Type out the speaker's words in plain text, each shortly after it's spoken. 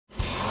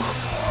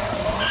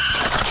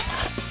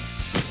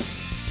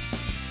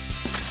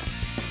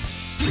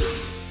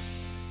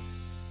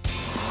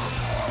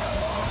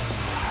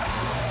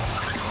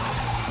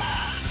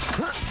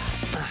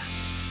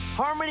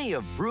journey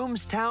of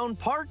Broomstown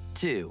Part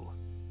 2.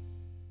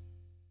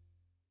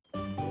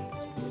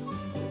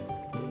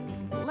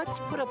 Let's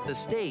put up the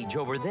stage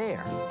over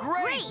there.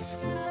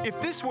 Great!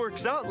 If this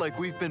works out like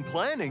we've been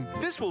planning,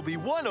 this will be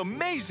one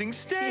amazing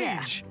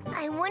stage. Yeah.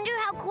 I wonder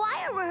how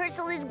choir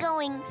rehearsal is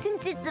going,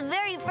 since it's the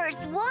very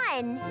first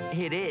one.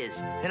 It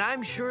is, and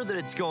I'm sure that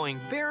it's going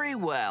very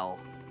well.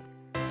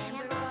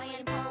 Amber, Roy,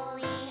 and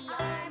Polly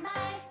are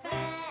my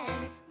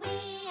friends.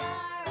 We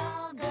are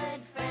all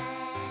good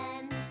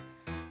friends.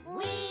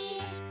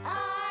 We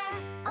are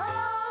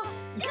all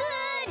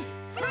good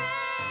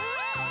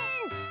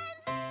friends!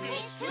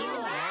 It's too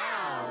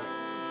loud!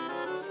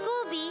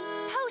 Scooby,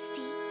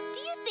 Posty, do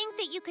you think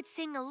that you could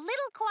sing a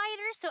little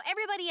quieter so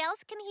everybody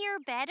else can hear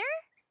better?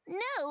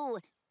 No,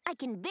 I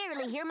can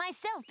barely hear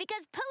myself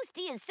because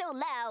Posty is so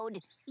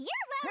loud.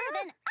 You're louder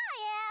than I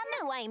am.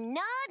 No, I'm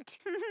not.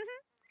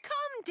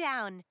 Calm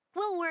down.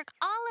 We'll work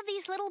all of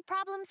these little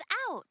problems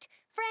out.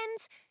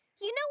 Friends,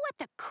 you know what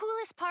the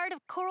coolest part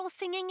of choral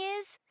singing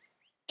is?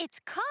 It's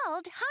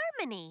called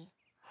harmony.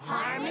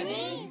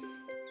 Harmony?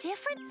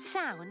 Different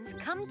sounds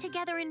come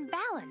together in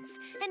balance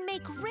and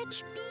make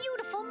rich,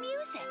 beautiful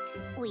music.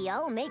 We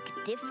all make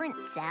different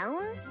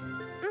sounds?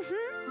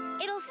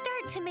 It'll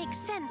start to make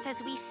sense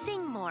as we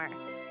sing more.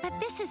 But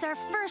this is our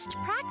first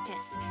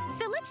practice,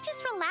 so let's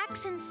just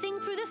relax and sing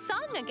through the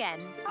song again.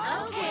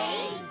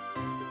 Okay.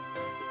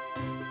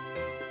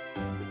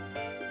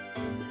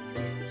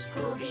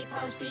 Scooby,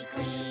 Posty,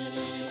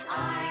 Queenie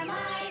are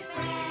my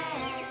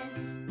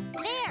friends.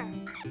 There!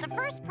 The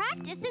first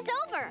practice is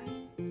over.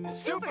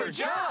 Super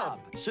job!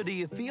 So do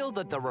you feel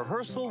that the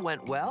rehearsal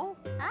went well?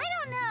 I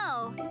don't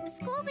know.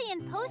 Scooby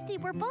and Posty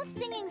were both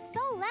singing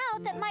so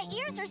loud that my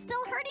ears are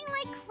still hurting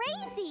like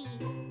crazy.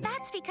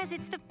 That's because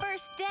it's the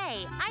first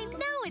day. I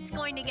know it's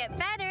going to get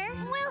better.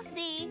 We'll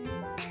see.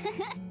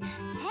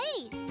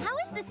 Hey, how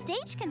is the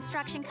stage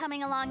construction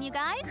coming along, you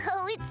guys?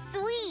 Oh, it's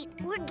sweet.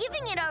 We're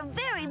giving it our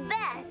very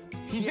best.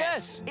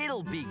 Yes!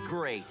 It'll be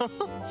great.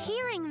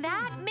 Hearing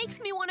that makes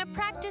me want to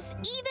practice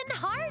even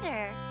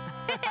harder.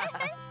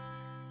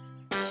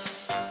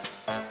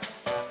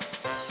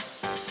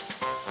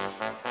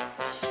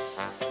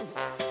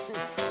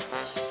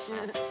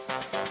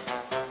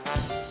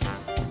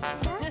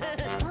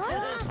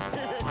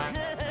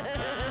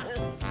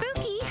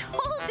 Spooky,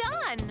 hold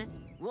on.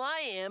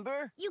 Why,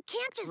 Amber? You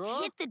can't just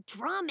hit the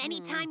drum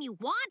anytime you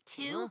want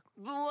to.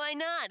 But why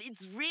not?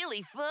 It's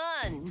really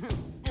fun.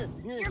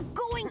 You're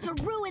going to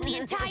ruin the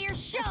entire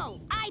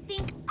show. I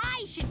think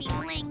I should be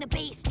playing the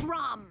bass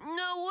drum.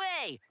 No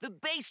way! The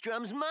bass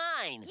drum's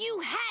mine. You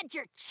had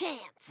your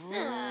chance.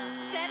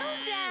 Settle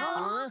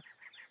down.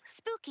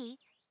 Spooky,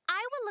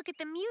 I will look at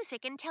the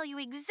music and tell you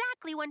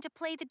exactly when to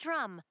play the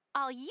drum.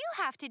 All you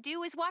have to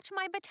do is watch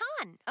my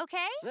baton,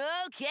 okay?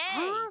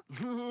 Okay.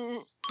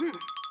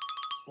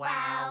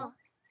 Wow.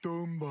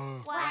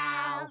 Dumba.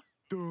 Wow.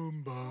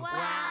 Dumba.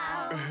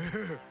 Wow.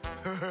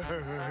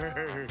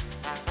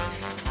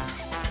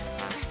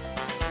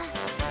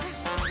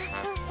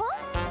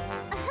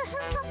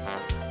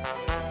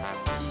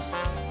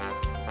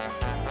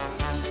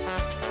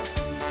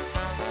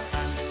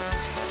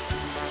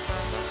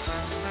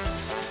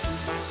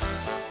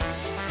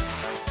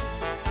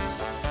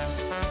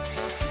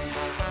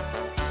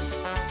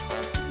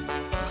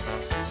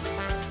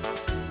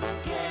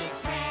 Good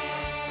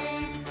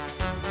friends.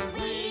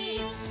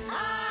 We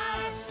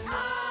are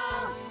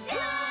all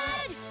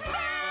good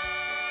friends.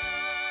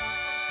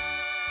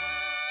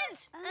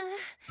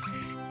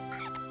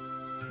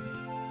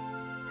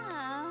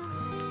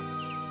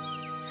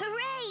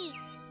 Hooray!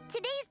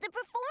 Today's the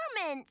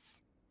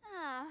performance.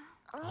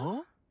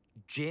 Huh?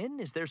 Jin,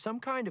 is there some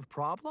kind of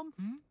problem?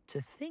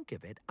 To think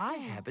of it, I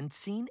haven't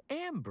seen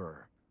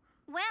Amber.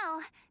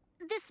 Well,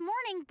 this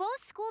morning,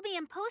 both Scooby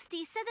and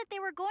Posty said that they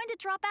were going to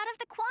drop out of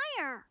the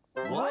choir.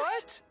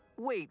 What?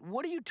 Wait,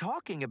 what are you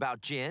talking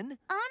about, Jin?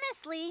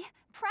 Honestly,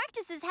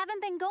 practices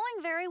haven't been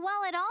going very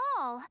well at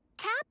all.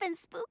 Cap and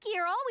Spooky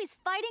are always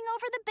fighting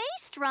over the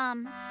bass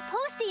drum.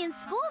 Posty and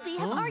Scooby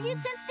have argued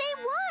since day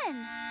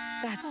one.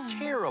 That's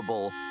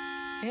terrible.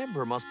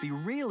 Amber must be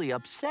really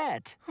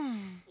upset.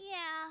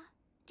 Yeah.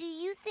 Do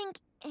you think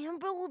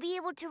Amber will be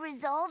able to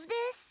resolve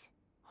this?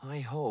 I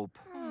hope.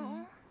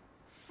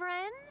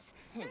 Friends,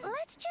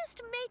 let's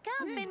just make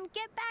up and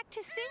get back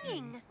to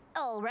singing.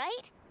 All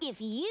right,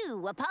 if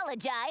you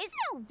apologize.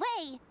 No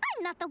way!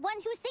 I'm not the one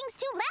who sings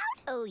too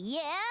loud. Oh,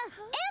 yeah?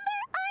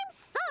 Amber, I'm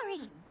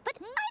sorry, but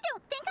I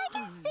don't think I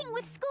can sing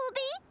with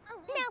Scooby.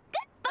 Now,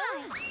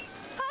 goodbye.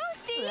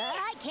 Posty!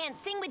 I can't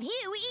sing with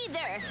you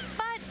either.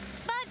 But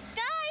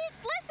guys,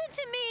 listen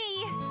to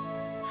me.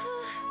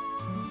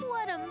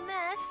 What a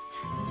mess.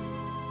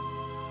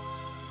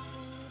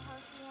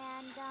 Posty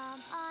and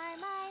are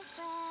my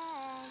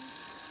friends.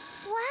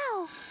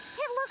 Wow,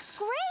 it looks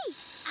great.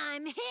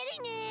 I'm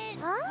hitting it.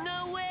 Huh?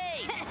 No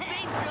way! The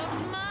bass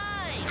drum's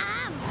mine!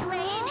 I'm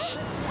playing it.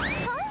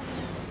 Huh?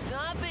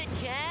 Stop it,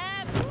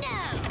 Cap! No.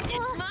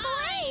 It's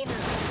mine!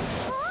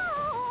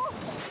 Oh!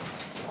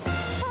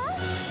 Huh?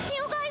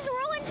 You guys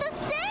ruined the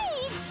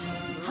stage.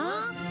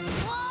 Huh?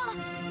 Whoa,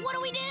 what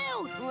do we do?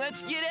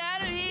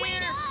 out of here!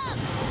 Wait up!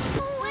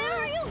 Where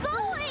are you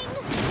going?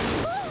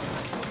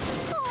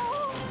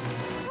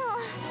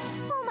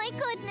 Oh my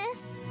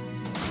goodness.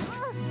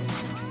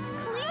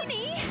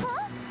 Queenie?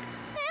 Huh?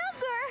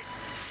 Amber!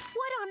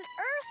 What on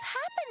earth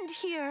happened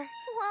here?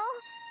 Well,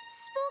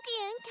 Spooky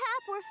and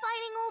Cap were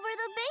fighting over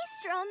the bass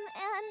drum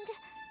and...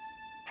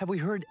 Have we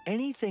heard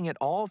anything at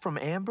all from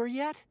Amber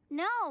yet?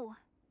 No,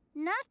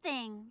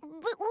 nothing.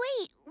 But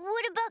wait,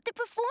 what about the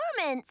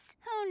performance?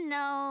 Who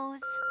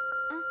knows?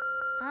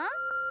 Huh?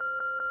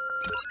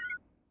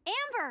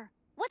 Amber,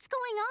 what's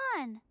going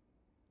on?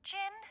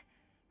 Jin,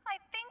 I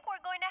think we're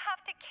going to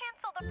have to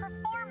cancel the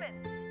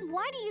performance.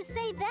 Why do you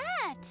say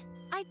that?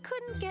 I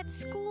couldn't get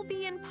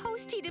Schoolbee and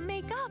Posty to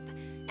make up.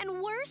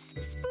 And worse,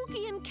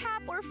 Spooky and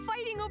Cap were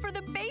fighting over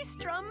the bass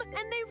drum,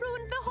 and they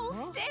ruined the whole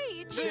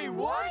stage. They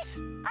what?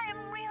 I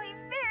am really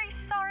very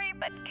sorry,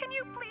 but can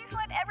you please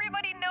let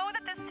everybody know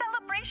that the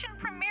Celebration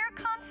premiere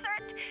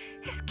concert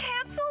is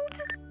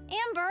canceled?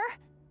 Amber?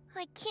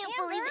 I can't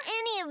Amber? believe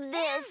any of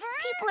this.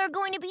 Amber? People are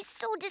going to be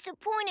so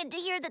disappointed to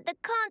hear that the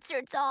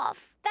concert's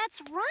off.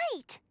 That's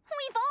right.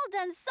 We've all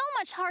done so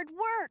much hard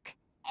work.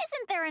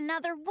 Isn't there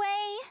another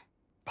way?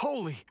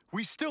 Poli,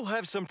 we still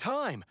have some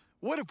time.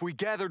 What if we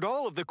gathered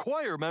all of the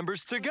choir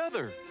members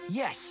together?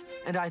 Yes,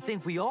 and I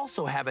think we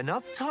also have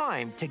enough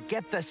time to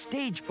get the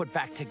stage put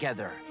back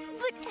together.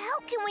 But how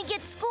can we get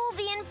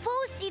Schoolbee and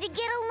Posty to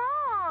get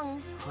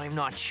along? I'm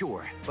not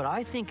sure, but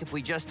I think if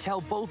we just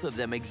tell both of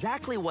them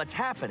exactly what's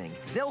happening,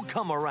 they'll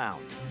come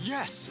around.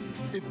 Yes.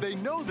 If they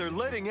know they're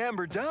letting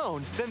Amber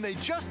down, then they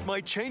just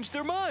might change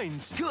their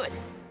minds. Good.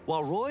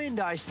 While Roy and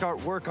I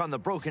start work on the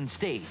broken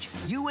stage,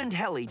 you and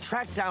Helly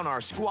track down our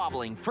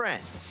squabbling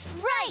friends.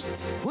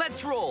 Right!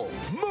 Let's roll!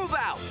 Move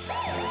out!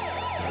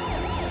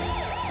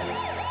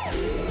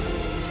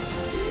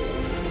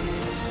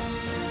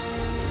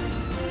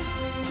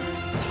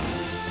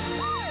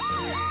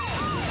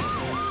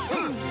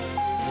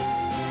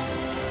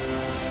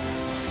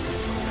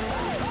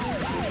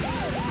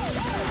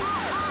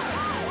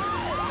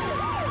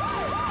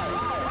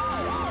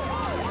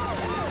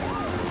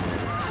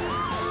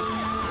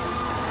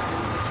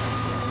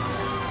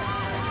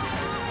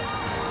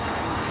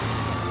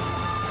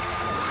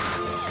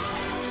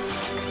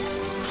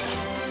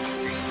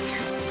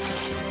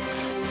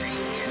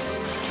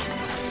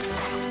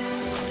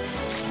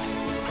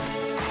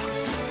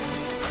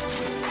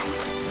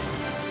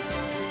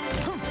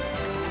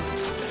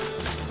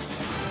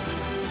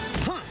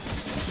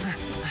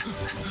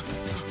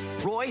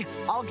 Roy,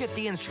 I'll get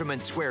the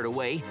instruments squared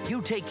away.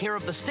 You take care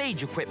of the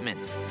stage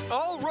equipment.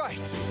 All right.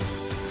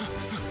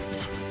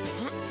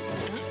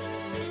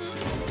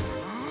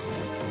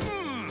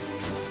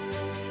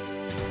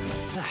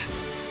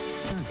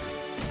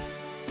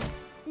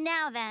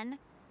 Now then,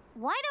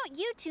 why don't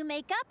you two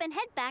make up and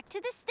head back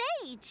to the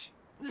stage?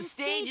 The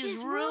stage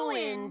is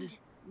ruined.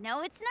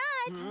 No, it's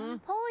not.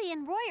 Polly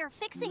and Roy are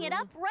fixing it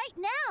up right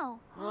now.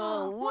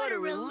 Oh, what a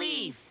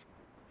relief.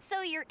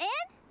 So you're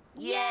in?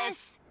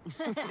 Yes.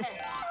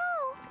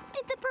 Oh,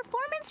 did the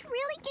performance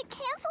really get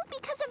canceled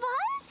because of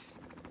us?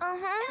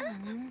 Uh-huh.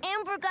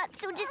 Amber got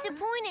so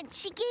disappointed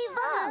she gave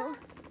up.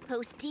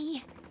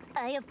 Posty,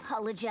 I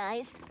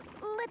apologize.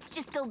 Let's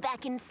just go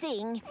back and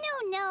sing.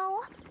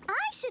 No.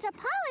 I should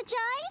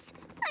apologize.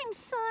 I'm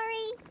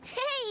sorry.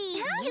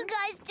 Hey, you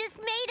guys just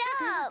made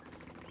up.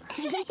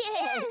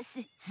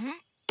 Yes.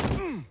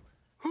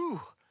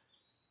 Whew.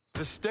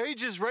 The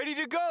stage is ready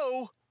to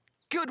go.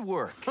 Good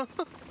work.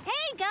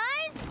 Hey,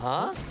 guys.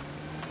 Huh?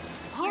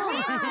 Here we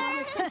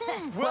are.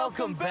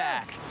 Welcome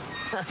back.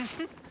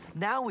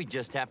 Now we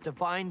just have to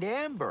find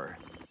Amber.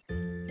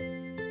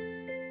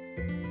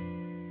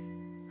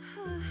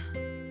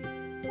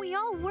 We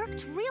all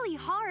worked really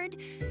hard.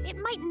 It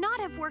might not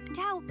have worked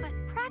out, but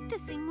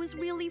practicing was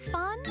really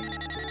fun.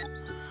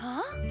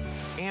 Huh?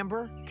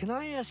 Amber, can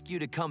I ask you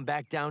to come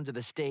back down to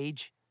the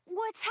stage?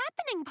 What's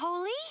happening,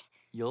 Polly?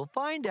 You'll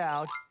find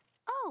out.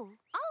 Oh,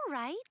 all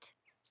right.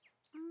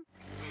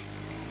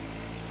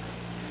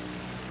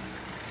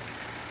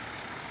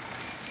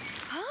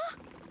 Huh?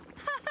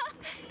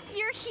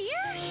 You're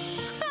here?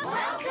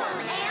 Welcome,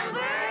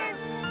 Amber.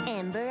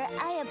 Amber,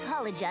 I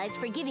apologize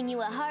for giving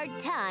you a hard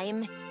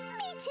time. Me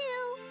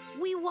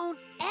too. We won't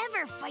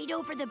ever fight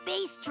over the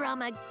bass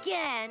drum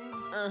again.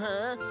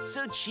 Uh-huh.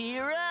 So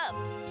cheer up.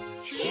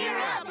 Cheer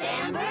up,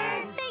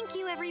 Amber. Thank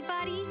you,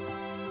 everybody.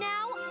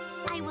 Now,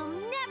 I will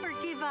never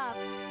give up.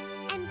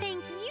 And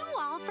thank you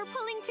all for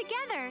pulling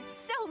together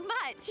so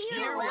much.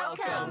 You're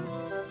welcome.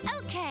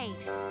 Okay,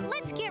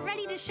 let's get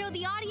ready to show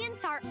the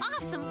audience our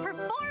awesome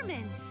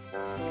performance.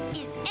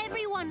 Is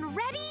everyone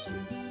ready?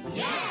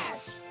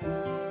 Yes.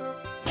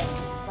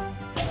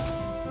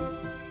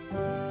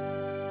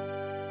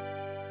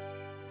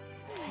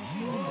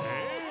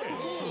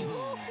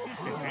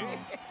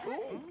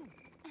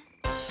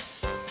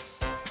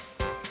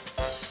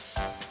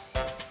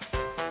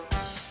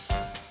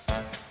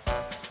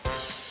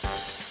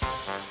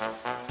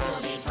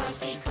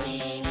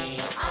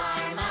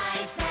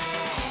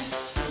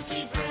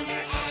 Spooky,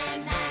 Bruner,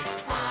 and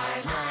Max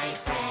are my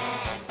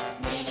friends.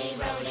 Minnie,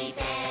 Rhodey,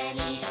 Benny,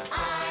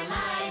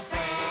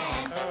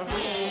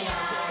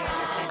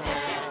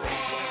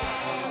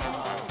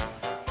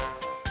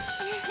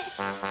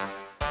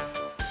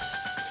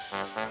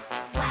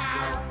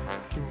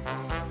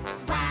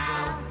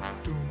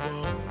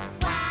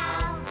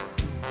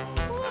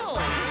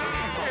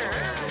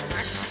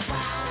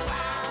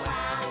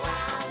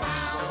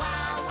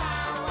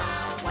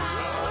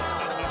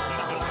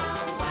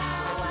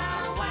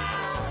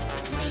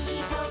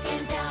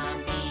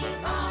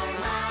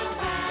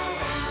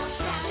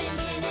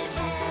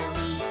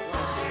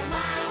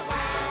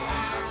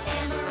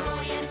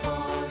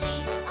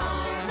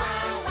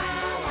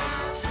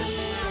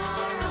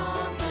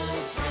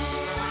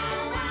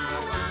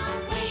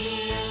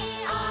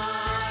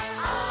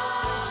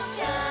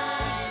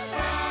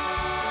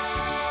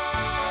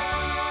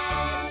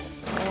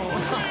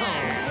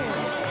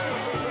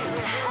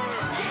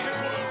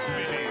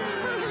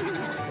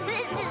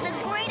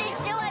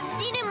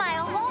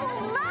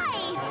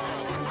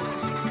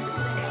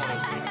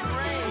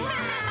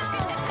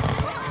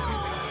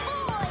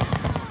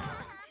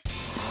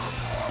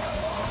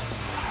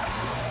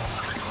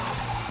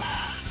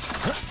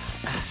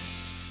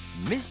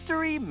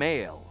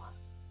 Mail.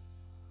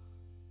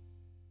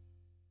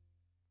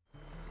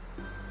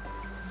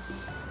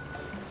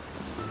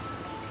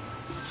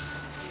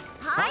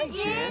 Hi,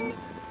 Jen.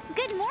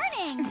 Good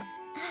morning.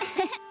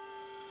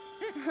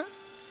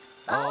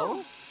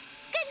 Oh?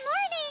 Good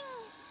morning.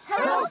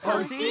 Hello,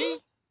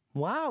 Posty.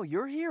 Wow,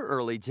 you're here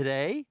early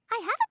today. I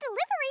have a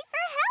delivery for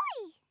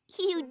Helly.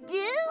 You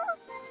do?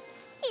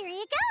 Here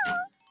you go.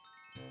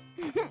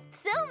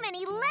 So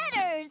many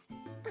letters.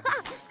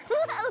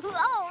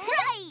 All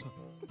right.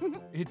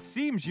 It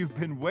seems you've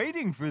been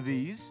waiting for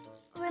these.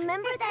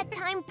 Remember that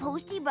time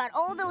Posty brought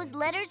all those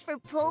letters for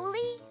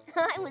Poli?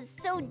 I was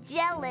so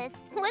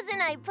jealous,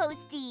 wasn't I,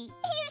 Posty?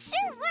 You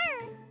sure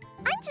were.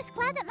 I'm just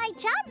glad that my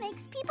job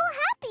makes people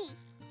happy.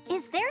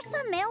 Is there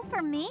some mail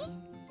for me?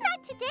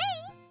 Not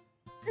today.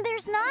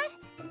 There's not?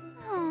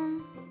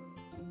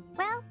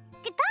 Well,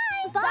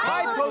 goodbye.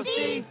 Bye,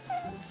 Posty.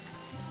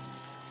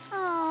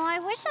 Oh, I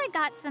wish I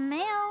got some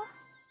mail.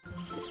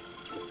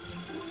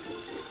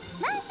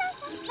 La, la, la,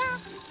 la.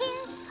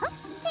 Here's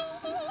Posty.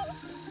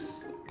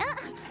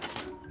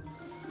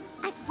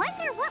 I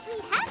wonder what we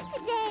have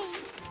today.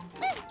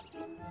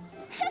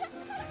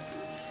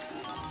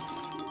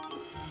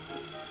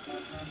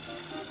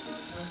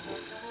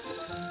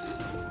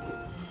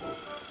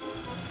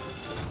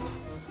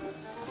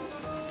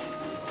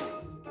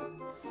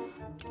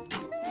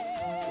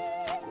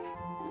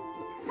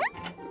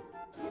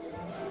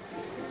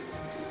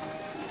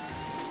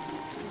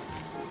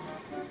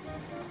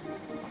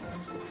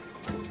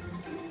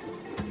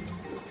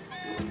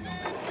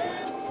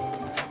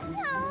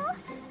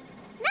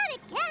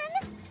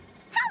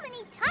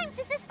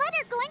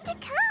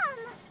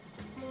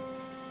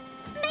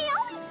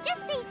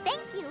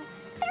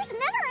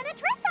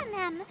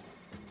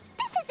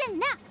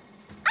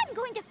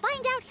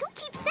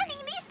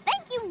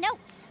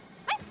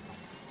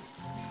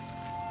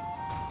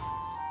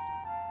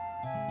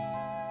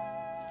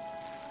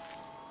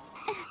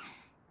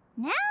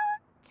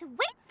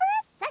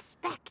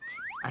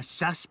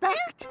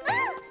 Suspect?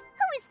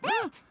 Who is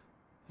that?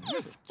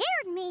 You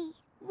scared me.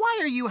 Why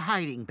are you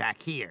hiding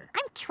back here?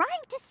 I'm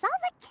trying to solve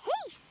a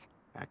case.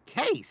 A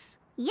case?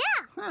 Yeah.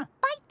 Huh.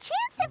 By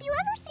chance, have you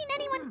ever seen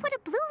anyone put a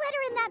blue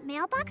letter in that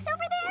mailbox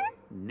over there?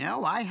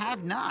 No, I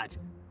have not.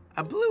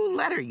 A blue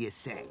letter, you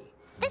say?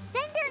 The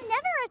sender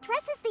never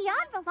addresses the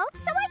envelope,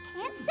 so I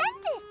can't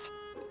send it.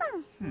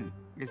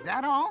 Is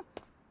that all?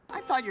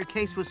 I thought your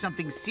case was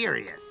something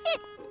serious.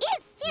 It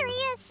is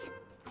serious.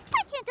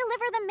 I can't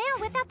deliver the mail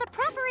without the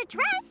proper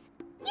address.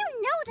 You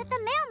know that the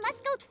mail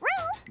must go through.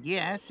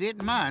 Yes,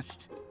 it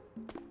must.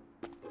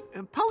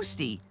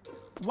 Posty,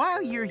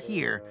 while you're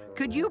here,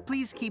 could you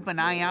please keep an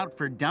eye out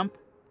for Dump?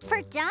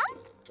 For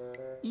Dump?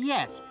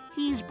 Yes,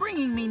 he's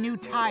bringing me new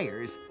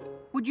tires.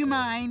 Would you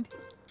mind?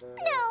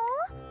 No.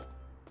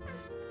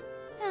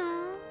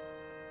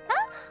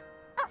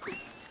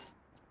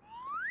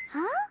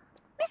 Huh?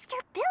 Mr.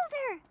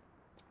 Builder.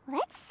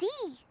 Let's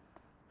see.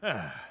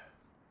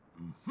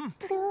 Blue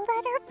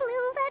letter,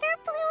 blue letter,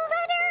 blue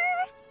letter.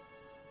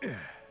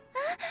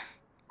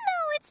 No,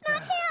 it's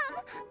not him.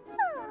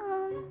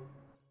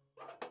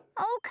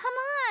 Oh, come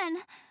on.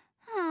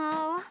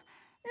 Oh,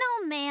 no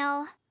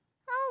mail.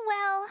 Oh,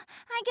 well,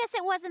 I guess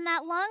it wasn't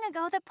that long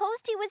ago that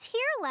Posty was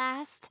here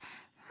last.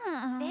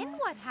 Then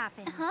what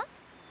happened? Huh?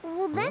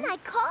 Well, then I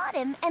caught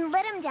him and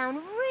let him down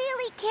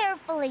really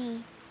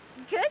carefully.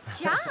 Good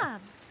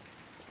job.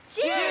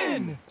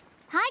 Jen!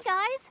 Hi,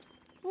 guys.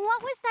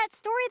 What was that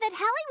story that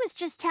Helly was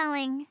just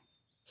telling?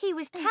 He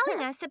was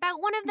telling us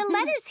about one of the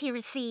letters he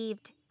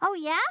received. Oh,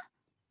 yeah?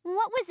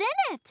 What was in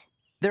it?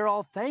 They're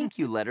all thank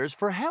you letters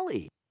for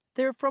Helly.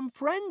 They're from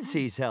friends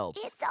he's helped.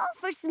 It's all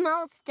for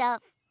small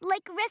stuff,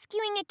 like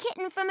rescuing a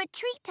kitten from a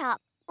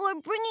treetop or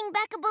bringing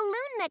back a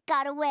balloon that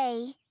got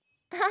away.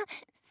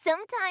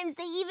 Sometimes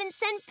they even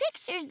send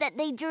pictures that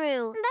they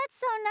drew. That's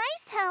so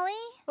nice,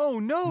 Helly. Oh,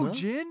 no, Huh?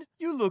 Jen.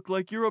 You look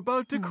like you're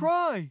about to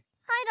cry.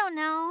 I don't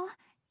know.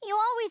 You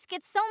always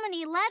get so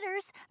many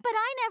letters, but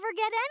I never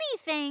get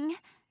anything.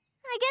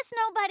 I guess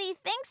nobody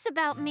thinks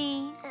about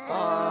me.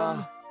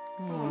 I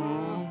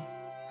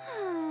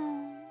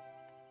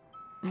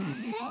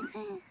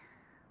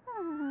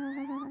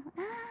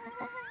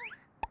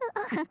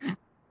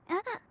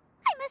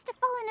must have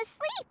fallen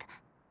asleep.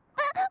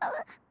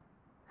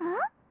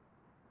 Huh?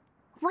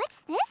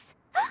 What's this?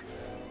 A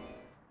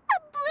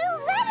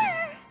blue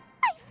letter!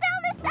 I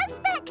found the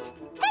suspect!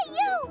 Hey,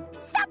 you!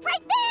 Stop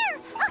right there!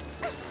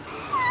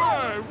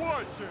 Hey,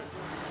 watch it!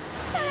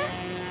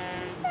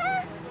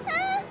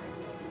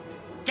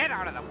 Get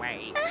out of the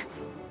way! There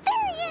he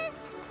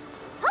is!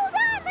 Hold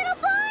on, little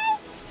boy!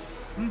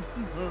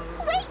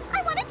 Wait,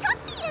 I want to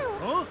talk to you!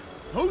 Huh?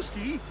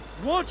 Posty,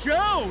 watch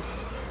out!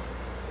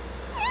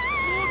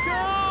 Look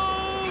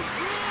out!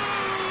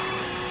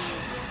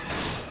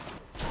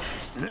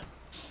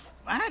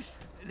 What?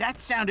 That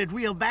sounded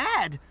real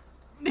bad.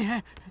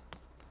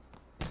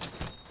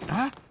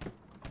 Huh?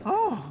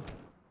 Oh.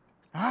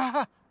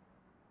 Dump,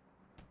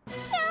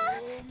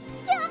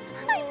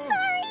 I'm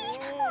sorry!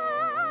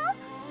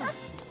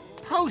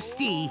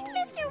 Posty!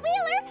 Mr.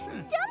 Wheeler,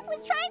 Dump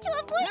was trying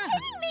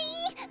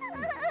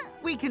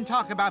can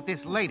talk about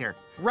this later.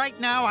 Right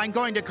now, I'm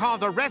going to call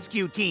the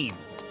rescue team.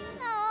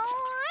 Oh,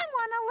 I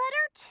want a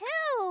letter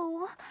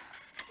too.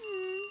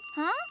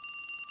 Huh?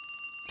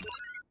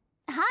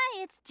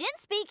 Hi, it's Jen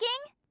speaking.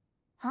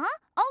 Huh?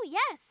 Oh,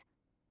 yes.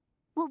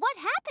 Well, what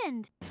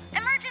happened?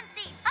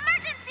 Emergency!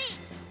 Emergency!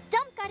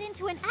 Dump got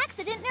into an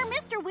accident near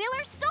Mr.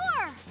 Wheeler's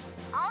store.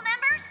 All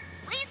members,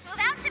 please move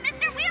out to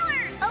Mr.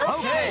 Wheeler's.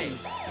 Okay.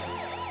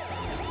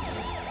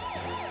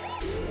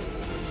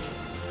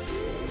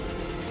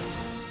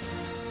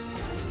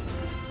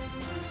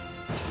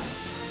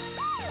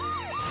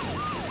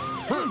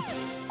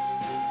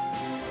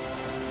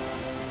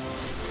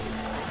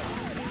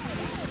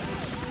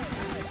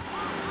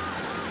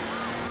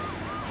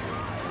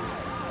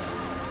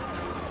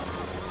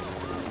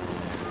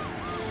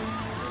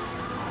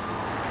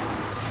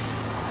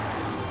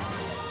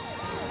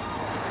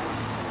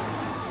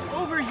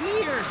 Over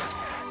here!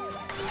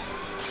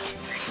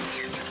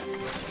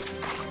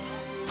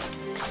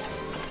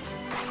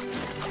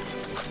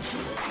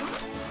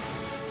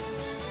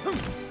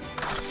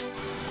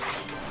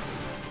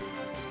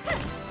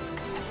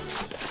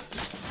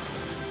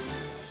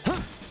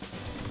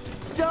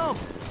 Dump!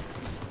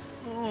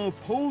 Oh,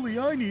 Poli,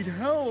 I need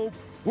help.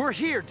 We're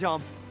here,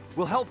 Dump.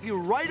 We'll help you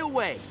right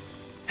away.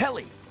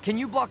 Helly, can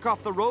you block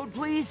off the road,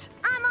 please?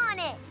 I'm on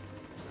it.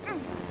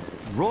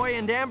 Roy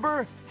and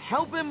Amber,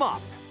 help him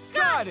up.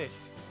 Got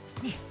it.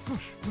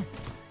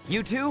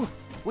 You two,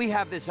 we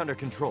have this under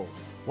control.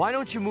 Why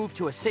don't you move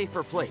to a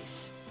safer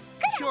place?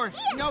 Sure,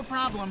 no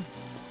problem.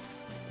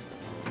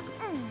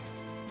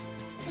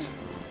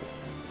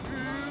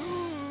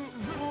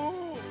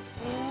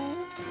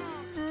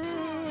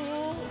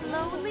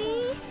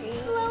 Slowly,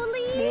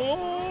 slowly.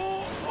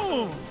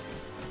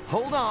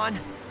 Hold on.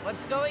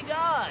 What's going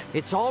on?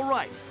 It's all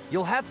right.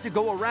 You'll have to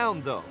go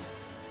around, though.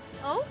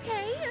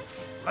 Okay.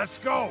 Let's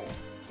go.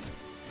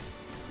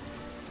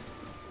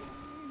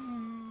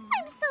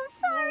 I'm so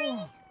sorry.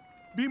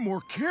 Be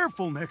more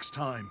careful next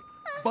time.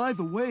 By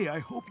the way, I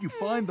hope you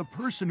find the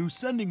person who's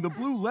sending the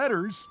blue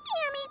letters.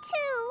 Yeah, me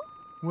too.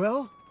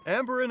 Well,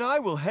 Amber and I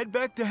will head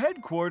back to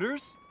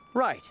headquarters.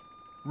 Right.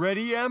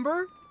 Ready,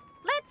 Amber?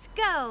 Let's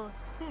go.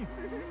 I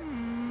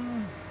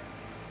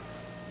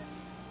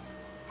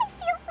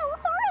feel so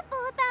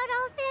horrible about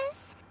all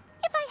this.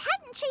 If I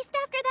hadn't chased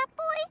after that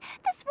boy,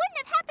 this wouldn't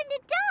have happened to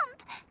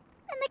Dump.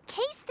 And the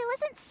case still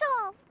isn't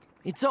solved.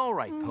 It's all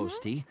right,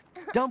 Posty.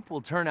 Dump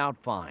will turn out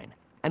fine.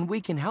 And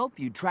we can help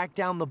you track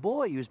down the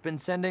boy who's been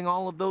sending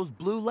all of those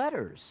blue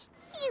letters.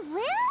 You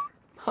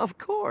will? Of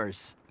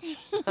course.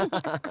 Thanks a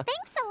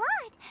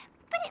lot.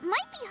 But it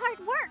might be hard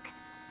work.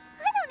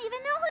 I don't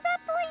even know who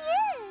that boy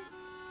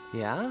is.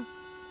 Yeah?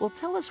 Well,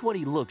 tell us what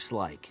he looks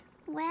like.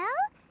 Well,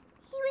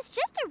 he was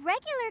just a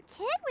regular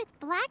kid with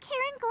black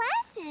hair and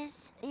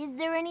glasses. Is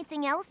there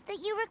anything else that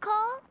you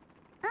recall?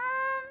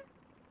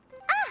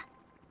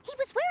 He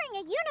was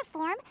wearing a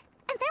uniform,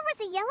 and there was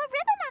a yellow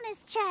ribbon on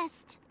his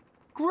chest.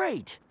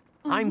 Great.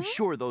 I'm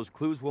sure those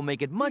clues will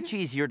make it much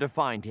easier to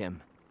find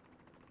him.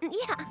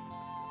 Yeah.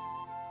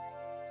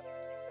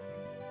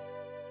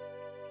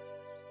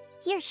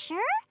 You're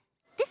sure?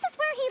 This is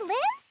where he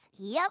lives?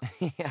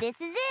 Yep, Yeah.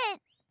 this is it.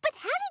 But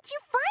how did you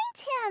find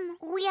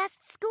him? We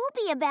asked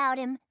Scooby about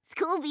him.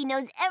 Scooby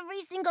knows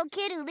every single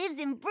kid who lives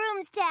in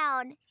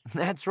Broomstown.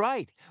 That's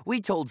right. We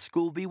told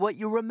Scooby what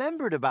you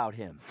remembered about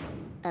him.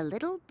 A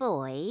little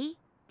boy,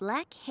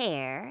 black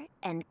hair,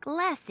 and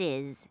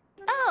glasses.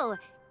 Oh,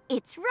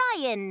 it's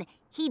Ryan.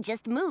 He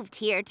just moved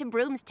here to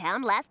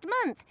Broomstown last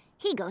month.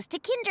 He goes to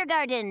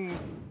kindergarten.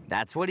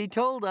 That's what he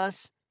told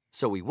us.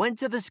 So we went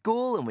to the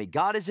school and we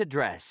got his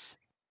address.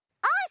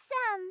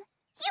 Awesome!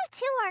 You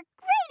two are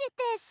great at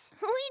this.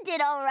 We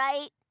did all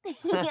right.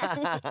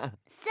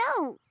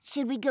 So,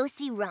 should we go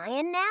see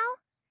Ryan now?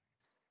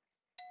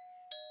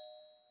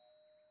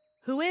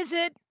 Who is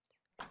it?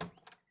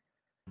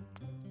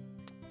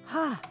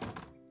 Huh.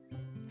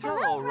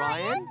 Hello,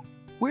 Ryan.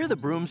 We're the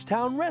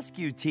Broomstown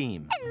Rescue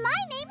Team. And my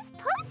name's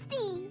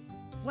Posty.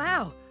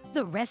 Wow,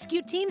 the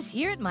rescue team's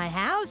here at my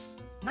house?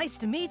 Nice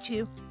to meet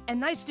you. And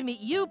nice to meet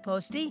you,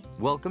 Posty.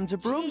 Welcome to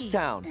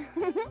Broomstown.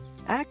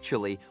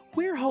 Actually,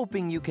 we're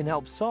hoping you can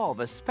help solve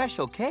a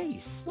special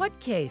case. What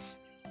case?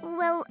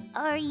 Well,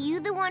 are you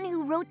the one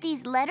who wrote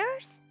these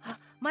letters?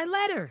 My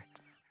letter.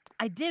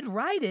 I did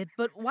write it,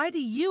 but why do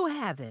you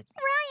have it?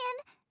 Ryan,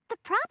 the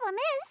problem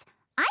is,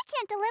 I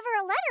can't deliver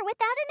a letter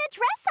without an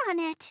address on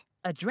it.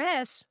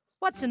 Address?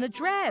 What's an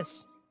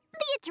address?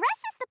 The address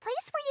is the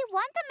place where you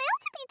want the mail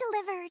to be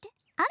delivered.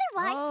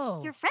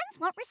 Otherwise, your friends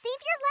won't receive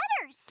your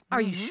letters.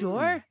 Are you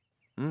sure?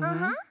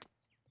 Uh-huh.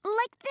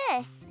 Like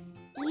this.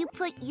 You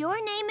put your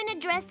name and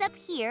address up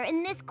here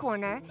in this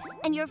corner,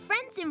 and your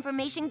friend's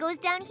information goes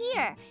down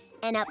here.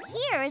 And up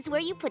here is where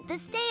you put the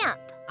stamp.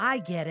 I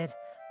get it.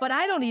 But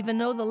I don't even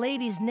know the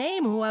lady's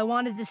name who I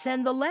wanted to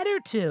send the letter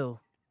to.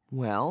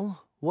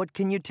 Well, what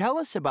can you tell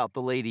us about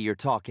the lady you're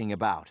talking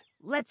about?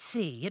 Let's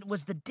see. It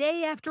was the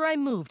day after I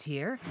moved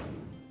here.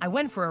 I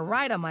went for a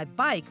ride on my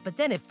bike, but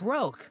then it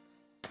broke.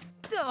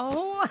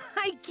 Oh,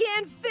 I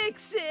can't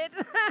fix it.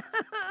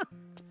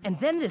 And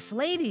then this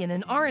lady in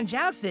an orange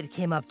outfit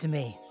came up to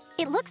me.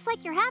 It looks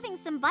like you're having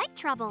some bike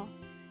trouble.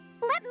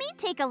 Let me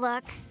take a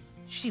look.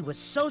 She was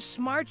so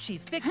smart, she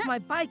fixed my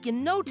bike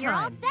in no time. You're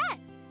all set.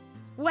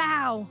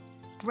 Wow.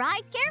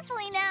 Ride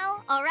carefully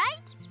now, all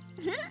right?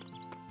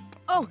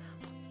 Oh,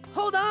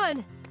 hold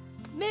on.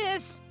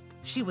 Miss,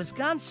 she was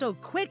gone so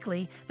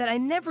quickly that I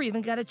never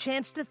even got a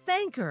chance to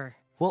thank her.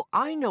 Well,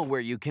 I know where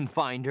you can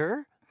find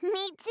her.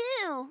 Me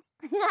too.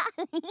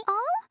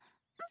 Oh?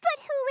 But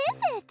who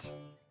is it?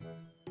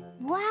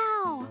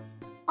 Wow.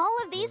 All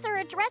of these are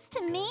addressed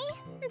to me?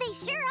 They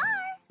sure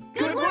are.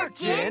 Good work,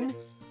 Jen.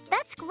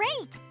 That's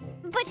great.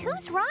 But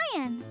who's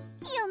Ryan?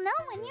 You'll know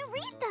when you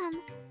read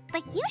them.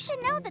 But you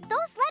should know that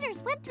those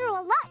letters went through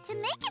a lot to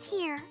make it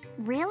here.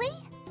 Really?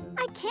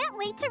 I can't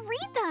wait to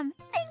read them.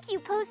 Thank you,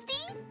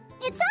 Posty.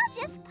 It's all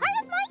just part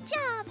of my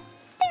job.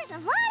 There's a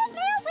lot of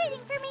mail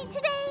waiting for me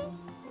today.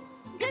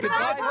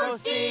 Goodbye,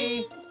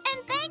 Posty.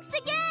 And thanks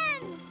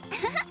again.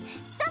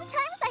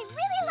 Sometimes I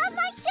really love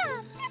my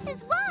job. This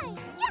is why.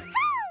 Yahoo!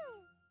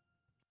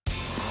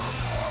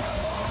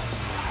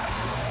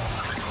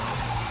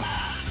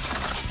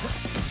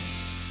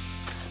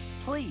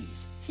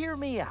 Please, hear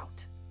me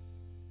out.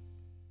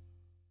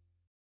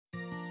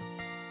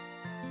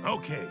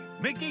 Okay,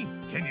 Mickey,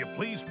 can you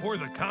please pour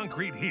the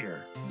concrete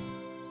here?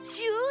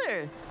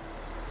 Sure.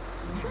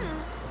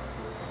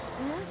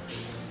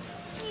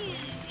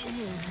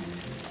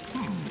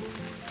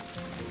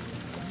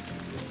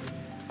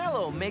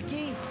 Hello,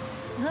 Mickey.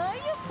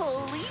 Hiya,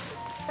 Poli.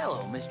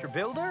 Hello, Mr.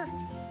 Builder.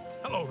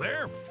 Hello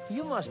there.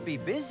 You must be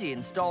busy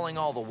installing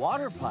all the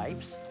water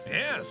pipes.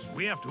 Yes,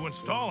 we have to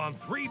install on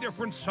 3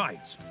 different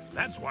sites.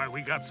 That's why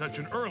we got such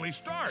an early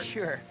start.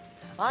 Sure.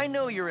 I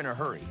know you're in a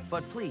hurry,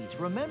 but please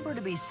remember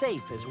to be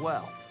safe as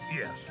well.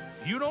 Yes,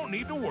 you don't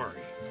need to worry.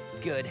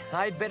 Good.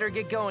 I'd better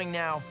get going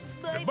now.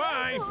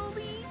 Goodbye.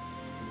 Poli.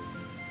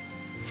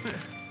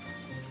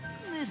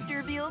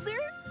 Mr. Builder,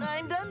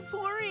 I'm done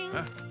pouring.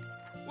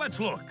 Let's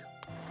look.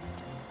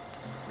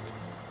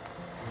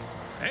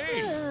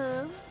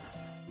 Hey,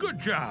 good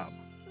job.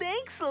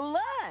 Thanks a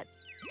lot.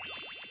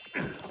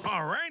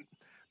 All right,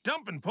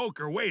 Dump and Poke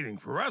are waiting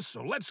for us,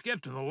 so let's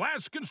get to the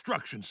last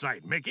construction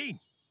site, Mickey.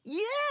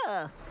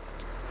 Yeah.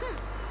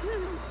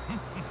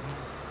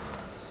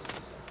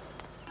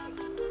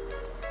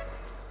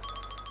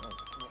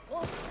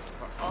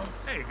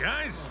 Hey,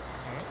 guys.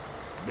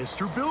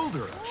 Mr.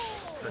 Builder.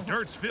 The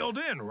dirt's filled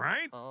in,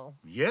 right?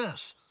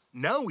 Yes.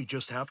 Now we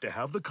just have to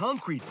have the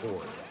concrete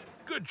poured.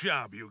 Good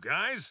job, you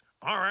guys.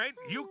 All right,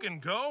 you can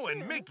go,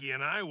 and Mickey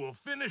and I will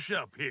finish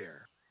up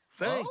here.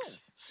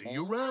 Thanks. See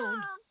you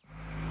around.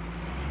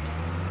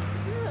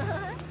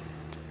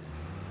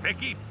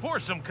 Mickey, pour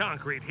some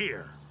concrete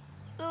here.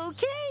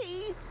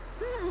 Okay.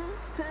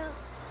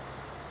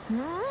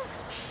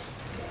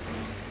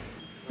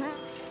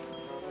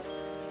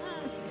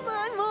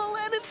 I'm all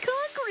out of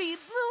concrete.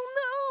 Oh,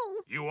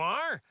 no. You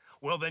are?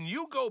 Well, then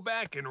you go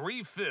back and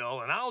refill,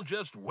 and I'll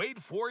just wait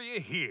for you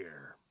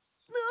here.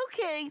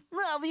 Okay,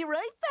 I'll be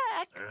right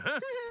back.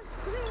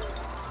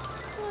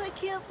 I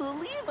can't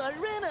believe I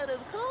ran out of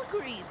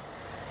concrete.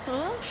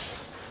 Huh?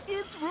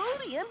 It's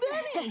Rhodey and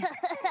Benny.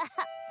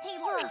 Hey,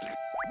 look.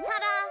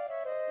 Ta-da!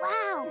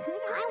 Wow,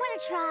 I want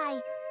to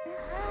try.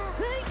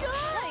 Hey,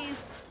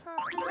 guys!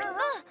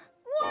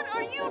 What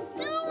are you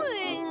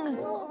doing?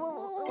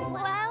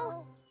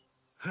 Well...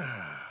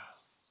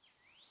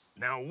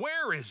 Now,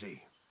 where is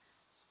he?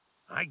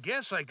 I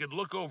guess I could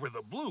look over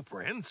the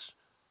blueprints.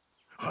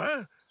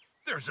 Huh?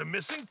 There's a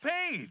missing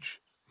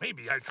page.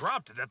 Maybe I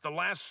dropped it at the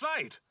last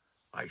site.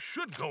 I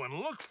should go and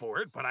look for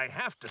it, but I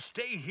have to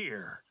stay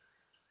here.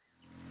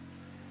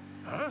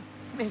 Huh?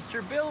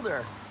 Mr.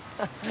 Builder,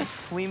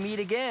 we meet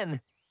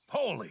again.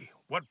 Holy,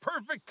 what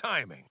perfect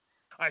timing.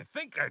 I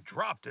think I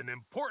dropped an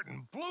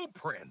important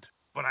blueprint,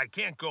 but I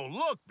can't go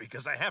look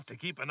because I have to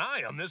keep an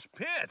eye on this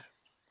pit.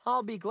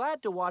 I'll be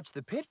glad to watch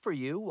the pit for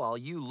you while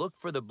you look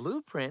for the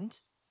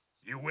blueprint.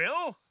 You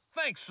will?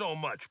 Thanks so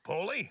much,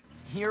 Poli.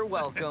 You're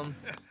welcome.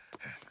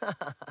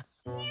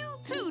 You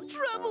two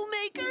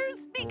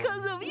troublemakers!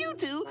 Because of you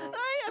two,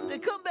 I have to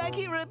come back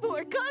here and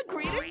pour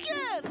concrete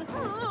again!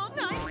 Oh,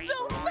 I'm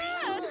so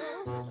bad!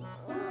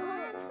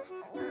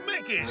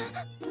 Mickey!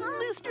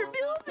 Mr.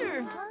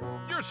 Builder!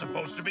 You're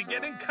supposed to be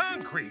getting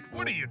concrete.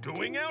 What are you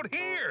doing out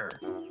here?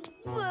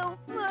 Well,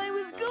 I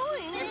was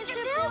going... Mr.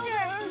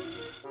 Builder!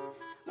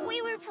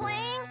 We were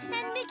playing,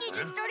 and Mickey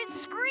just started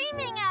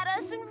screaming at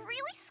us and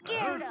really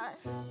scared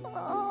us.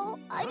 Oh,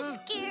 I'm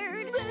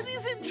scared. That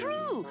isn't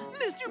true!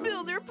 Mr.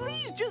 Builder,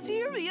 please just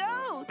hear me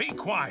out! Be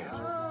quiet.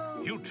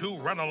 You two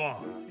run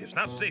along. It's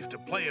not safe to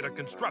play at a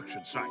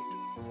construction site.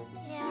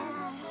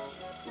 Yes.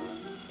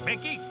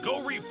 Mickey,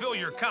 go refill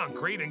your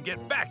concrete and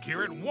get back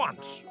here at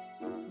once.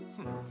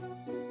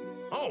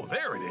 Oh,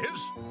 there it is.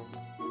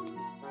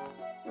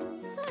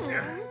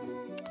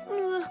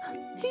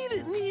 He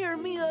didn't hear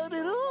me out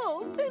at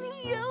all, and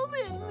he yelled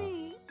at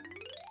me.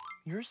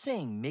 You're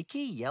saying Mickey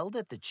yelled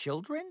at the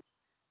children?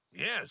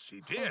 Yes,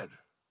 he did.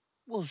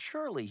 Well,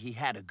 surely he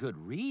had a good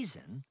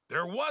reason.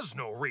 There was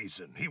no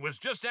reason. He was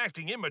just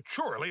acting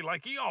immaturely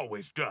like he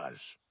always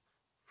does.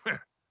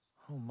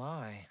 Oh,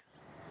 my.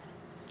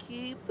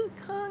 Keep the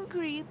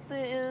concrete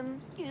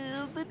thin,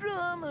 give the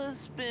drum a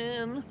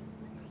spin.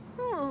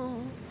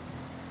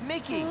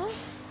 Mickey! Huh?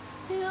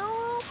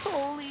 Hello,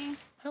 Polly.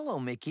 Hello,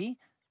 Mickey.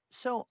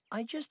 So,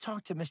 I just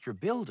talked to Mr.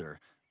 Builder.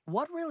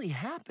 What really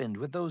happened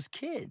with those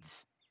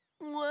kids?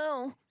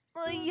 Well,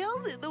 I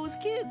yelled at those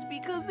kids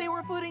because they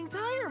were putting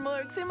tire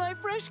marks in my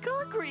fresh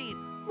concrete.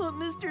 But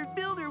Mr.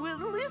 Builder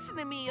wouldn't listen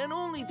to me and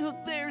only took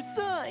their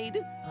side.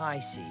 I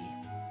see.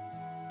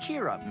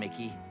 Cheer up,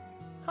 Mickey.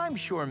 I'm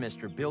sure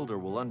Mr. Builder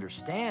will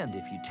understand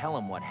if you tell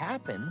him what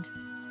happened.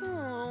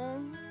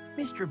 Oh.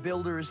 Mr.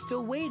 Builder is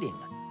still waiting.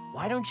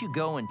 Why don't you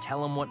go and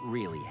tell him what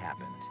really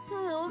happened?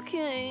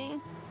 Okay.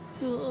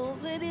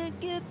 Don't let it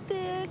get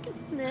thick.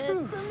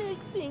 That's a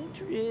mixing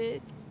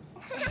trick.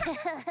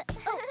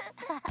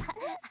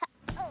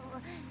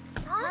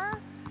 Huh?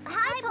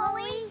 Hi,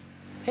 Polly.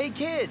 Hey,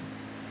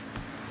 kids!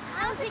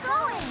 How's it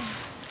going?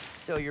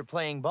 So you're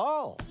playing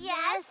ball?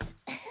 Yes.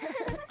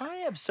 I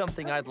have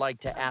something I'd like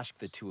to ask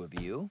the two of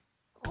you.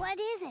 What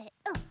is it?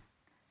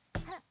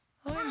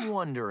 I'm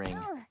wondering,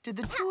 did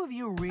the two of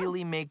you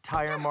really make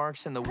tire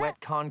marks in the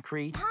wet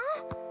concrete?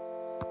 Huh?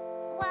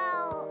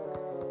 Well,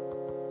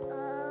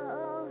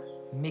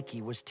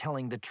 Mickey was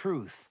telling the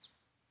truth.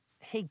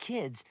 Hey,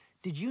 kids,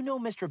 did you know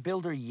Mr.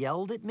 Builder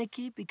yelled at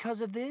Mickey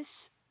because of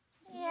this?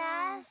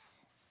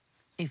 yes.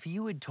 If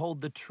you had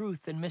told the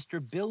truth, then Mr.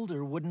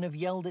 Builder wouldn't have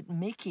yelled at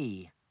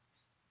Mickey.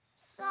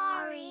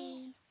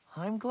 Sorry.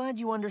 I'm glad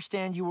you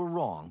understand you were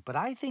wrong, but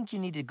I think you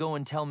need to go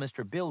and tell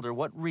Mr. Builder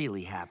what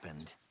really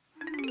happened.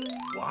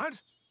 What?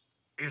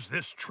 Is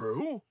this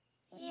true?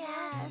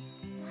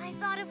 Yes. I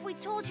thought if we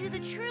told you the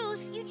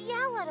truth, you'd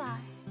yell at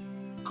us.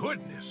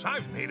 Goodness,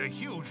 I've made a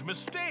huge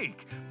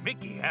mistake.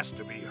 Mickey has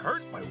to be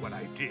hurt by what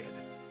I did.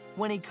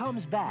 When he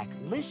comes back,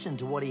 listen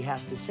to what he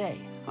has to say.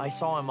 I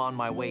saw him on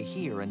my way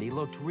here, and he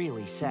looked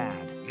really sad.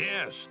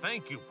 Yes,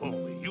 thank you,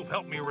 Polly. You've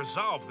helped me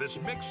resolve this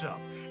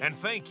mix-up. And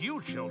thank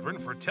you, children,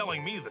 for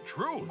telling me the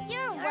truth.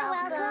 You're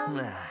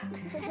welcome.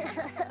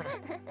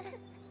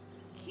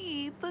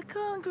 Keep the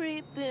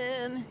concrete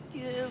thin,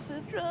 give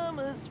the drum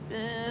a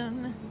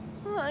spin.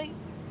 I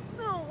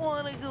don't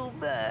want to go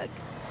back.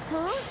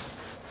 Huh?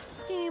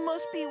 He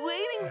must be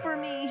waiting for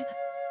me.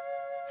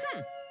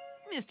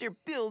 Mr.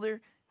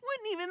 Builder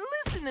wouldn't even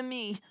listen to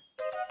me.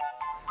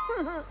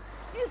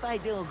 If I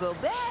don't go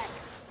back,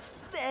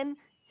 then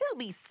he'll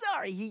be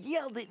sorry he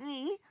yelled at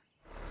me.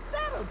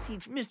 That'll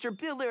teach Mr.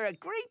 Builder a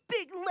great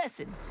big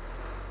lesson.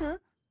 Huh?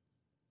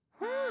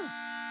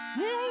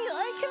 Hey,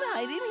 I can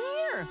hide in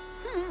here.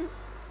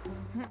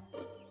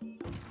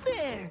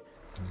 There.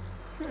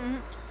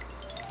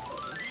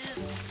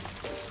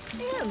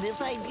 And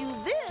if I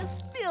do this,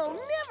 they'll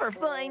never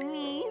find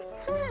me.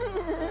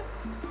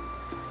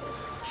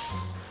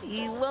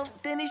 He won't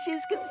finish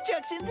his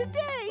construction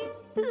today.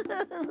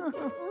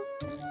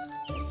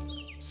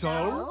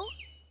 So?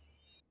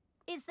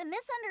 Is the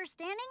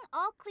misunderstanding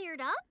all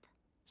cleared up?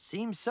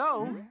 Seems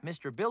so.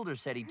 Mr. Builder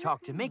said he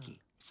talked to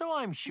Mickey, so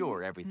I'm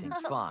sure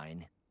everything's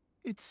fine.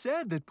 It's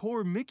sad that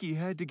poor Mickey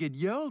had to get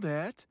yelled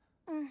at.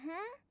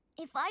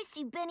 If I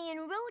see Benny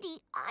and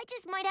Rhodey, I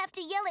just might have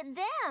to yell at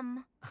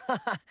them.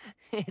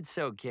 It's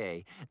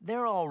okay.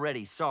 They're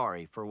already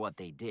sorry for what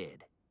they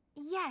did.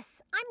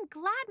 Yes, I'm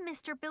glad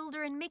Mr.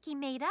 Builder and Mickey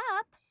made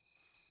up.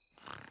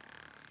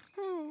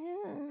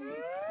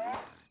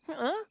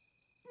 Huh?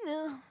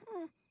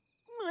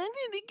 When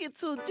did it get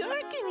so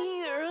dark in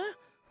here?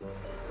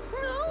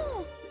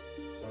 No!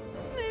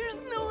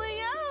 There's no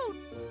way out!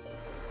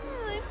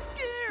 I'm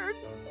scared.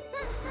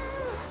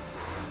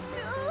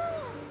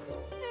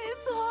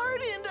 It's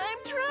hard and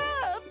I'm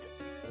trapped.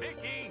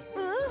 Mickey!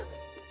 Huh?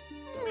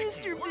 Mickey,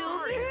 Mr. where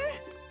are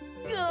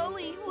Builder?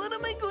 Golly, what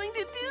am I going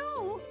to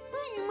do?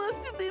 He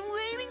must have been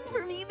waiting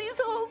for me this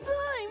whole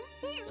time.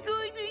 He's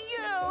going to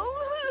yell.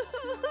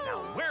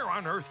 Now, where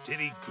on earth did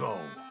he go?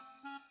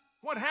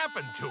 What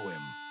happened to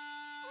him?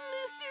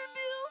 Mr.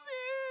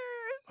 Builder!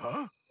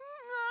 Huh?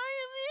 I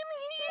am in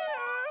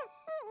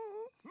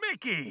here!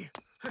 Mickey!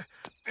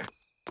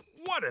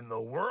 What in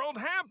the world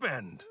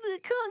happened? The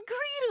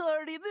concrete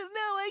hardened and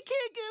now I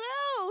can't get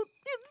out.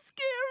 It's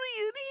scary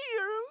in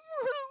here.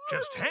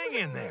 Just hang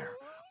in there.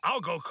 I'll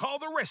go call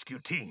the rescue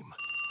team.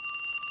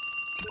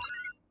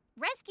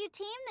 Rescue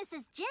team, this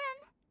is Jen.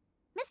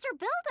 Mr.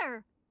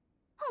 Builder!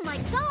 Oh my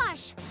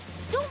gosh!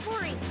 Don't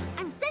worry,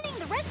 I'm sending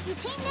the rescue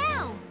team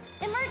now!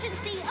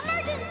 Emergency!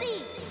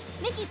 Emergency!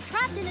 Mickey's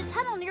trapped in a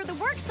tunnel near the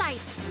worksite.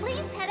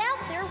 Please head out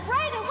there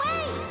right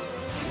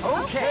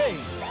away! Okay!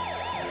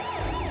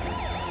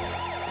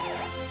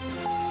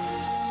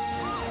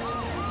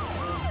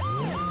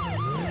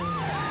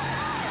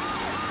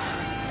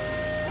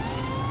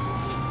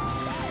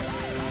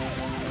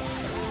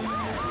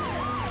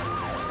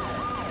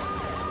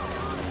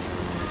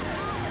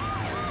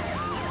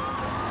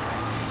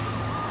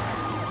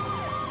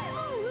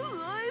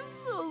 I'm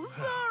so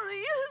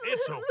sorry.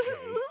 It's okay.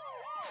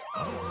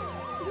 Oh,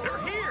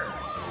 they're here.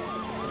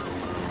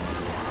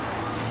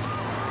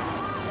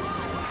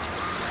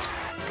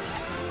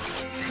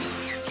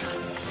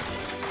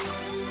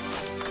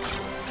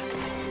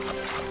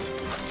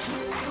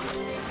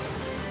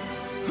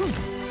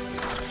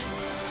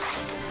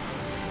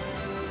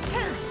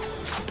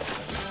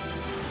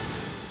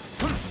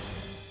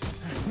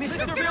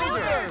 Mr.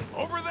 Builder!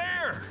 Over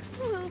there!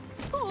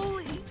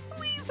 Polly,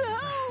 please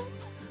help!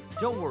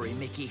 Don't worry,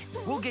 Mickey.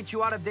 We'll get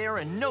you out of there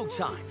in no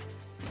time.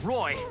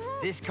 Roy,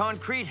 this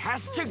concrete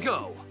has to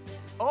go.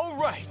 All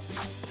right.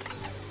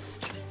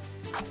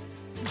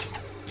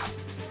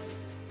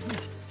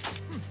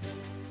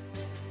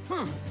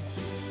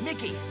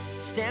 Mickey,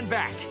 stand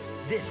back.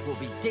 This will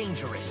be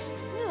dangerous.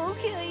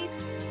 Okay.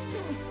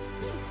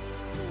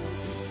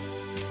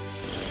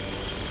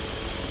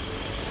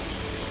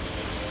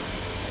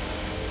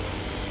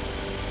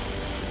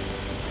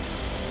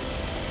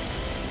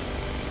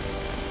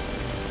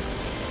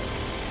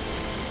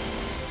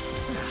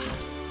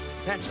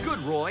 That's good,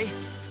 Roy.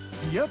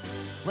 Yep.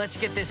 Let's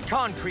get this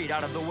concrete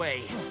out of the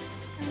way.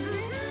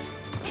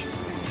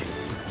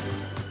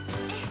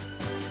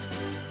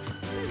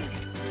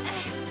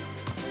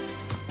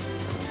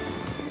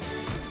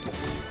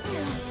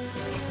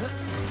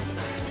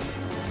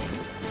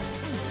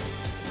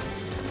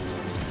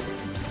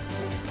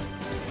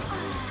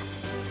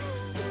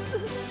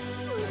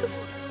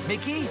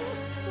 Mickey,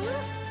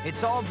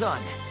 it's all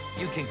done.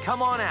 You can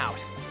come on out.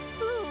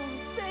 Oh,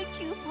 thank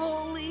you,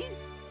 Polly.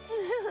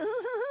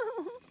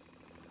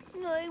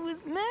 I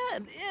was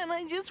mad, and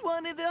I just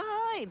wanted to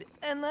hide,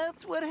 and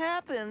that's what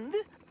happened.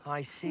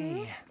 I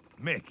see.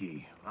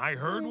 Mickey, I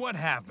heard what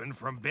happened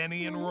from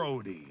Benny and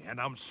Rhodey, and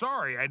I'm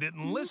sorry I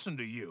didn't listen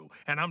to you,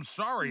 and I'm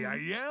sorry I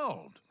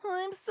yelled.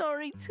 I'm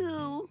sorry,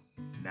 too.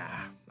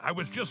 Nah, I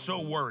was just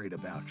so worried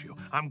about you.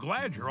 I'm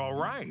glad you're all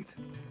right.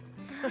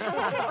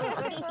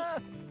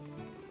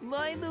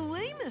 By the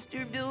way,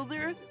 Mr.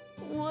 Builder,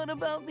 what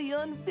about the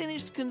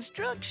unfinished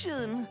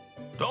construction?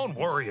 Don't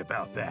worry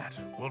about that.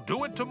 We'll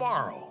do it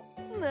tomorrow.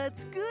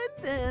 That's good,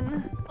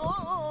 then.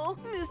 Uh-oh,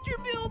 Mr.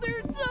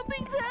 Builder,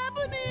 something's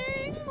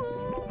happening!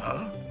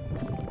 Huh?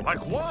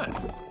 Like what?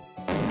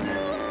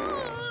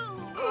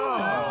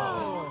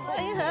 Oh.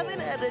 I haven't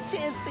had a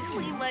chance to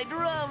clean my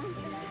drum.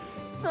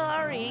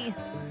 Sorry.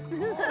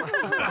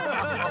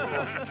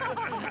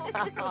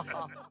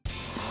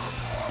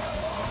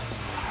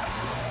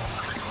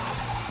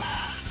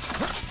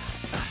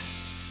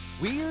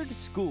 Weird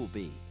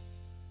Schoolbee.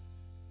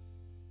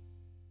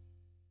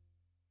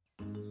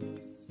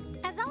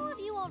 As all of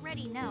you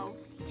already know,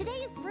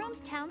 today is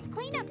Broomstown's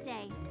cleanup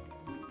day.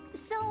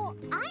 So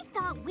I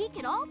thought we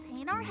could all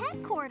paint our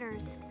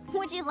headquarters.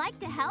 Would you like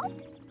to help?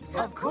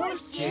 Of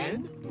course,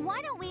 Jen.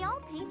 Why don't we all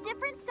paint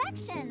different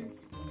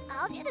sections?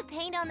 I'll do the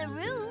paint on the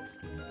roof.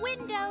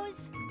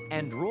 Windows.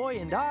 And Roy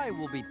and I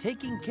will be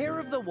taking care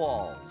of the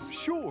walls.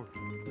 Sure.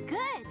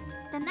 Good.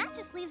 Then that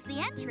just leaves the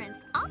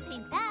entrance. I'll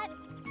paint that.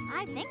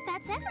 I think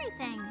that's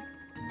everything.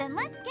 Then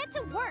let's get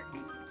to work.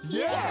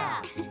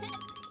 Yeah.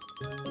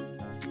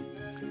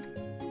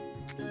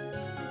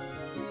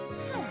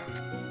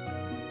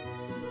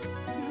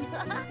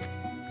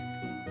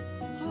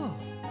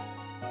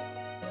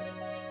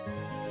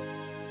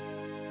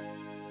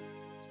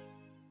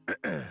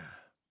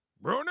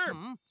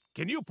 Bruner,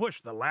 can you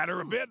push the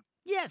ladder a bit?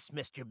 Yes,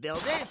 Mr.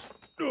 Builder.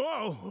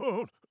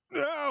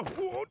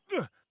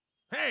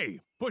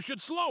 Hey, push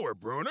it slower,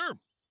 Bruner.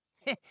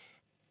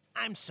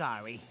 I'm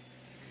sorry.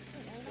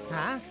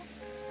 Huh?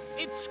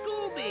 It's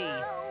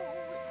Scooby!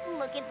 Oh,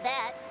 look at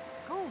that.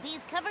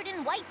 Scooby's covered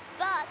in white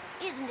spots.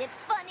 Isn't it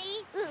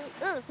funny?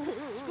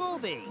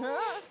 Scooby!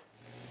 Huh?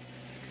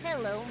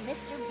 Hello,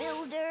 Mr.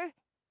 Builder.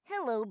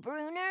 Hello,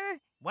 Bruner.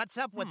 What's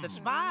up with the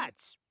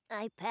spots?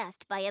 I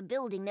passed by a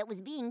building that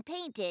was being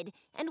painted,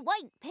 and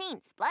white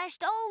paint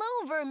splashed all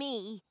over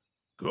me.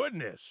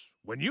 Goodness,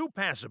 when you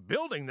pass a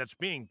building that's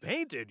being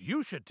painted,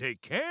 you should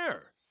take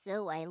care.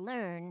 So I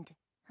learned.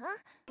 Huh?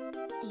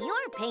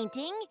 You're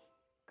painting?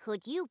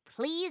 Could you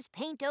please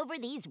paint over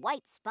these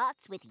white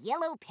spots with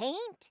yellow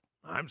paint?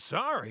 I'm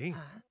sorry,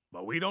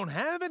 but we don't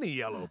have any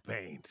yellow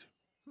paint.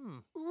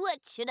 What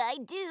should I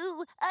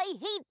do? I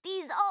hate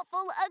these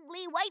awful,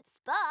 ugly white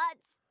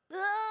spots.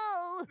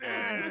 Oh!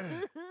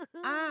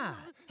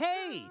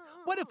 Hey,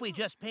 what if we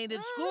just painted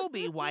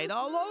Scooby white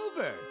all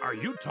over? Are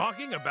you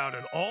talking about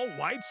an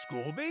all-white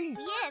Scooby?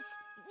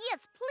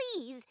 Yes,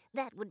 please.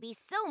 That would be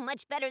so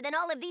much better than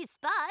all of these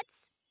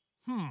spots.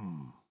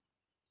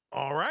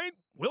 All right,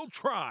 we'll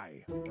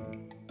try.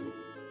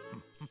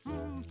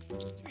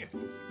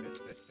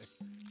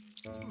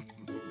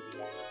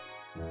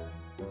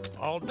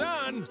 All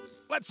done.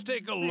 Let's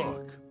take a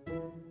look.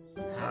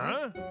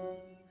 Huh?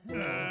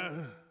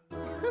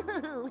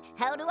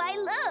 How do I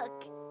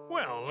look?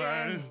 Well,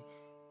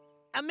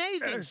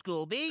 Amazing,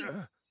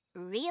 Scooby.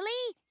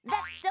 Really?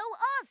 That's so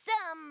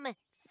awesome!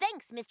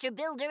 Thanks, Mr.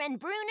 Builder and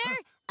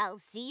Bruner. I'll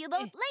see you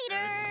both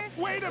later.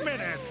 Wait a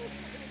minute.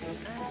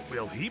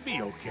 Will he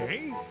be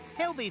okay?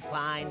 He'll be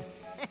fine.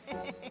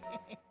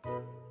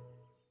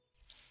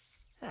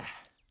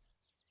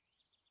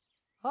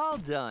 All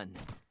done.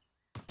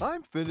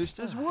 I'm finished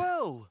as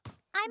well.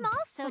 I'm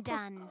also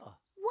done.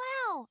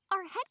 Wow,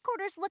 our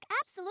headquarters look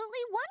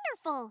absolutely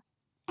wonderful.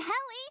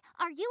 Helly,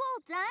 are you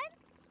all done?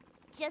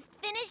 Just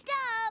finished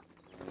up.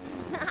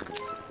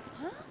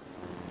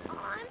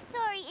 Oh, I'm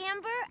sorry,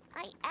 Amber.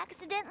 I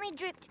accidentally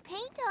dripped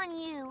paint on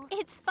you.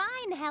 It's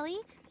fine, Helly.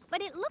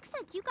 But it looks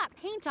like you got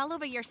paint all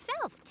over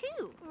yourself,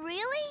 too.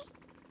 Really?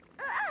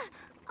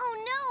 Oh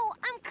no,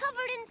 I'm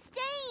covered in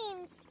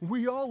stains.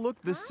 We all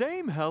look the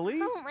same,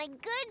 Helly. Oh my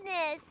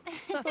goodness.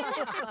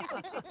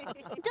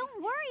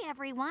 Don't worry,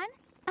 everyone.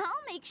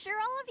 I'll make sure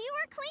all of you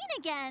are clean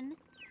again.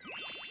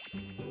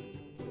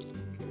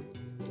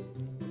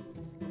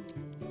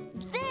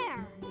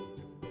 There.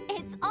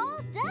 It's all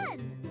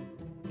done.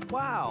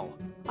 Wow,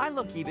 I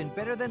look even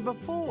better than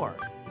before.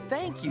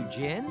 Thank you,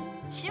 Jen.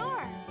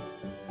 Sure.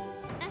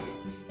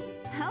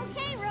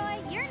 Okay, Roy,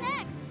 you're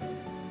next.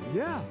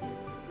 Yeah.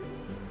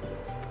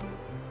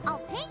 I'll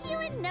paint you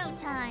in no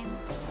time.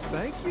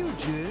 Thank you,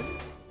 Jen.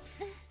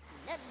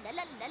 La la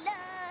la la la.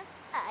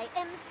 I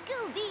am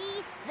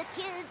Scooby. The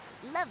kids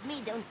love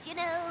me, don't you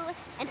know?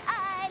 And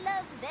I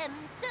love them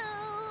so.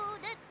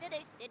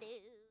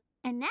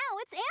 And now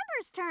it's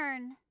Amber's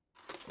turn.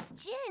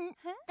 Jen,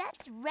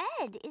 that's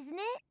red, isn't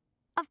it?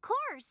 Of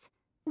course.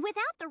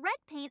 Without the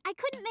red paint, I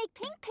couldn't make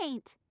pink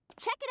paint.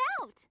 Check it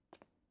out.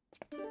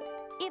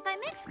 If I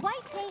mix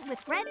white paint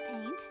with red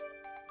paint,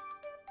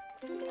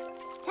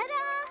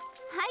 ta-da!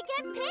 I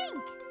get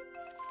pink.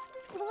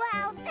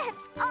 Wow,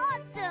 that's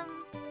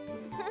awesome.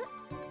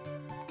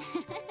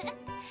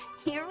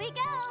 Here we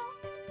go.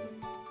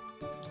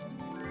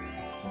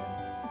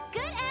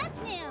 Good as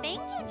new.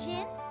 Thank you,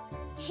 Jen.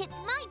 It's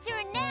my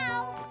turn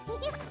now.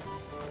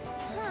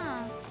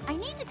 I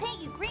need to paint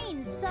you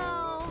green,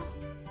 so...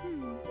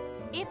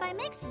 If I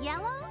mix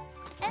yellow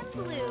and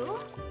blue,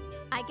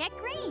 I get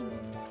green.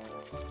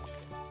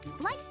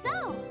 Like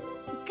so.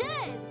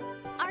 Good.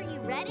 Are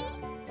you ready?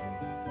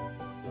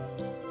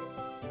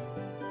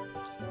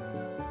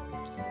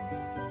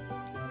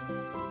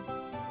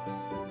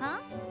 Huh?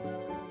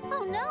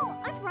 Oh no,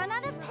 I've run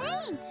out of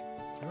paint.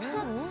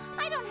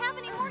 I don't have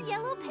any more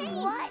yellow paint.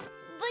 What?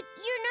 But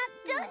you're not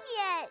done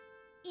yet.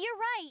 You're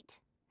right.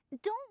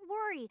 Don't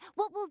worry.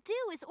 What we'll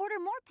do is order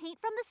more paint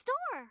from the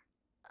store.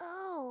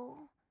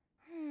 Oh.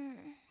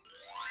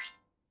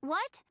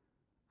 What?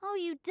 Oh,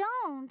 you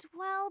don't?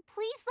 Well,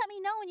 please let me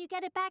know when you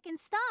get it back in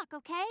stock,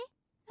 okay?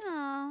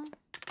 Oh.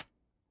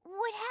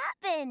 What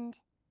happened?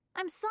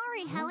 I'm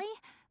sorry, Helly,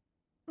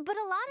 but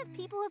a lot of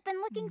people have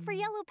been looking for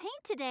yellow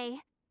paint today.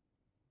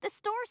 The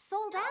store's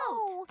sold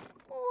out.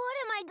 What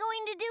am I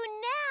going to do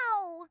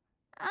now?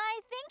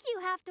 I think you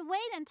have to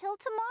wait until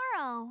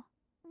tomorrow.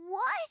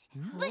 What?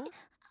 But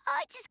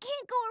I just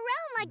can't go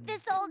around like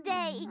this all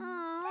day.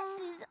 This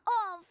is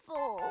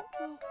awful.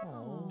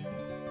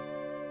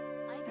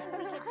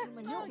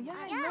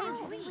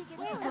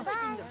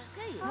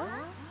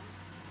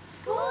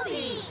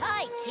 Scooby!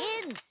 Hi,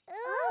 kids!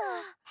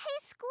 Hey,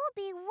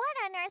 Scooby, what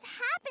on earth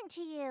happened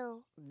to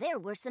you? There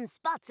were some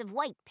spots of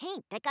white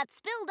paint that got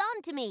spilled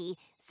onto me,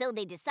 so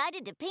they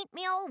decided to paint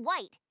me all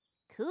white.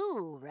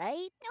 Cool,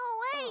 right? No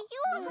way,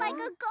 you look like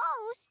a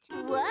ghost.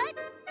 What?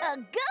 A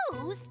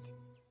ghost?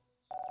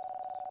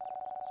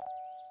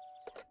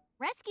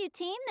 Rescue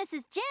team, this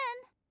is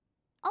Jen.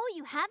 Oh,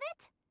 you have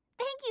it?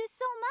 Thank you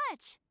so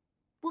much.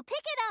 We'll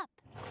pick it up.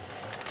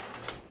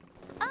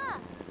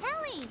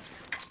 Helly.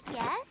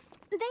 Yes?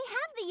 They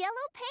have the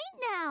yellow paint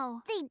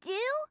now. They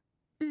do?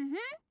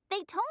 Mm-hmm.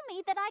 They told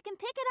me that I can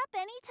pick it up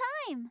any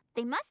time.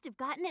 They must have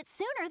gotten it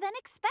sooner than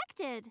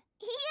expected.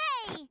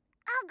 Yay!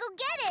 I'll go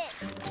get it.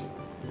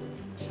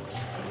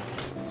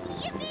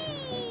 Yippee!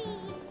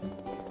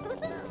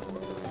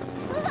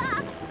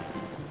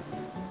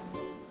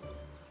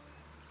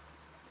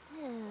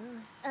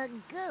 A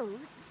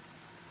ghost?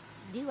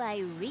 Do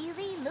I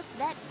really look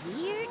that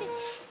weird?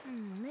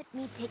 Let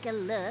me take a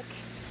look.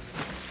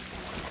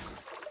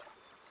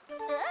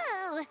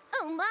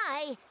 Oh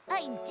my!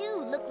 I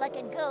do look like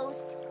a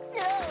ghost.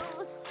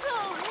 No!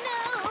 Oh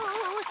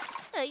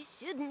no! I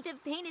shouldn't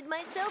have painted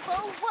myself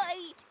all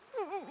white.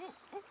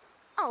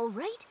 All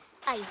right,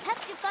 I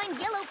have to find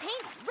yellow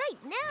paint right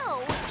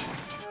now.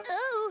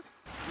 Oh,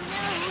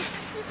 no.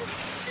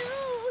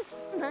 Ooh,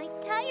 my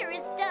tire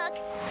is stuck.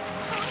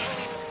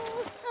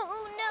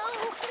 Oh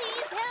no,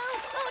 please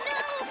help. Oh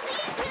no,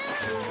 please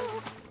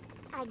help.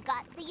 I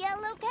got the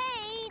yellow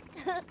paint.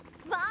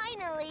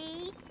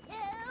 Finally.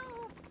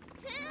 Help,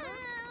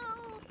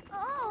 help.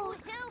 Oh,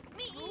 help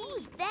me.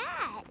 Who's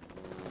that?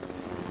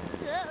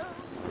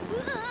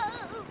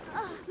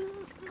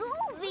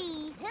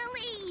 Scooby!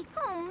 Helly!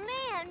 Oh,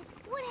 man!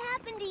 What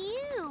happened to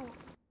you?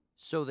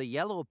 So the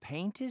yellow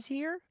paint is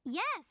here?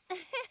 Yes.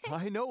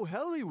 I know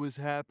Helly was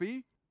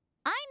happy.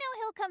 I know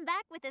he'll come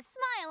back with a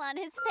smile on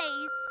his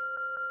face.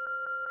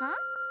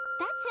 Huh?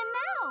 That's him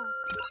now.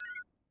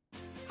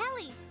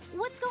 Helly,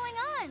 what's going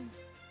on?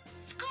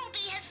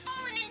 Scooby has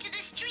fallen into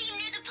the stream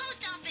near the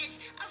post office.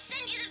 I'll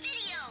send you the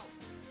video.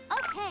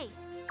 Okay.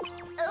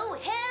 Oh,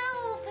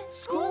 help!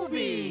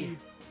 Scooby!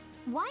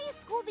 Why is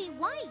Scooby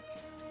white?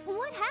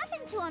 What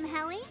happened to him,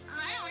 Helly?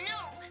 I don't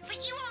know,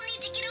 but you all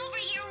need to get over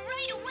here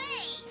right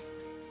away.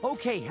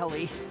 Okay,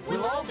 Helly.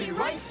 We'll all be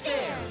right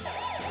there.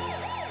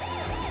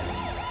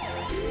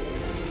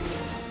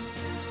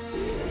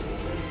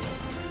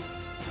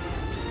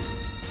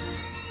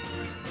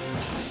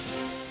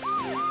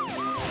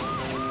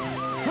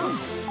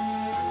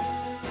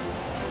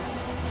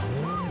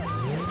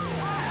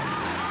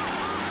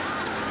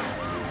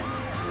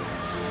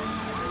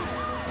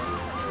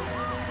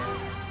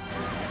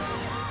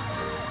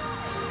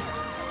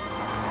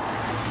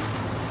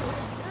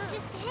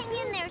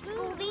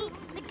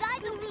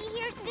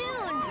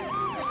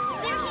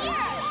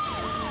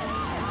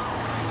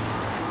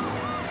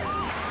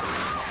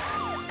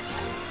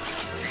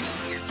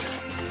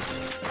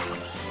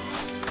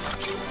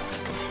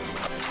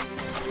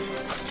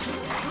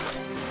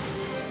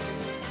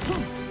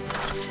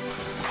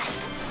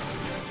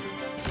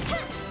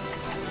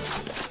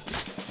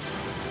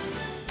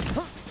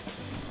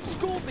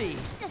 Scooby!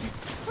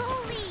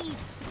 Poli!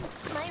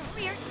 My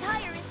rear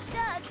tire is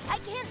stuck. I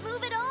can't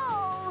move at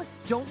all.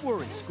 Don't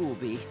worry,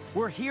 Scooby.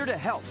 We're here to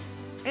help.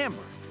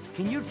 Amber,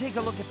 can you take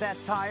a look at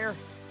that tire?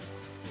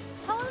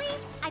 Poli,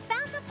 I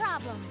found the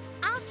problem.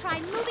 I'll try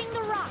moving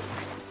the rock.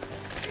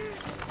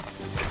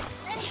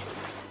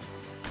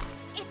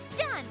 It's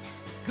done.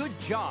 Good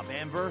job,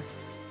 Amber.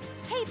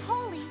 Hey,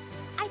 Poli,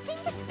 I think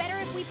it's better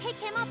if we pick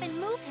him up and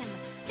move him.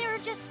 There are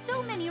just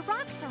so many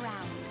rocks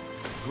around.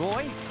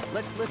 Roy,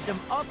 let's lift him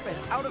up and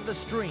out of the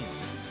stream.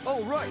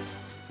 Oh, right.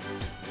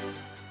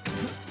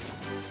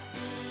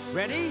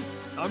 Ready?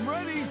 I'm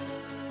ready.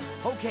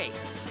 Okay,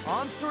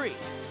 on 3.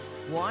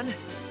 1,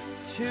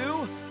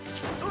 2,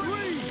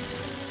 3.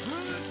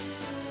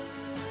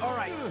 All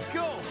right,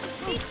 go.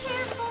 Be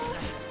careful.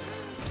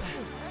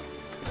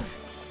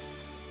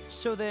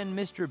 So then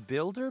Mr.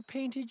 Builder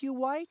painted you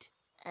white?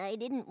 I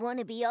didn't want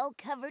to be all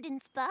covered in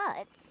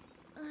spots.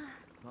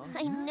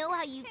 I know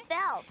how you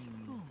felt.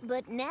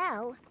 But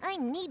now, I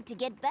need to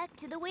get back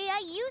to the way I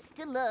used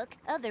to look.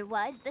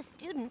 Otherwise, the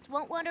students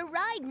won't want to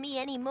ride me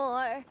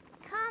anymore.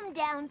 Calm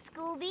down,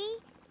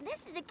 Scooby.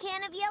 This is a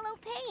can of yellow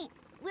paint.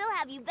 We'll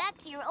have you back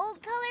to your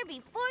old color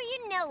before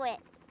you know it.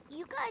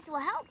 You guys will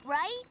help,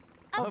 right?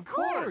 Of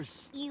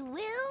course. You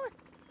will?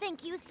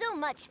 Thank you so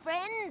much,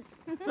 friends.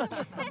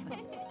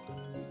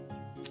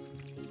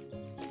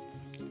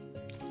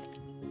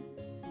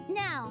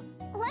 Now,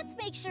 let's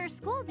make sure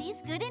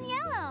Scooby's good in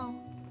yellow.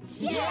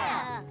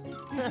 Yeah!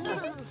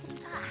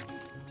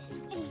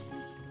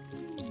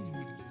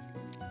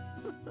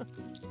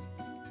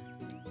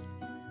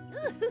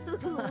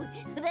 Ooh,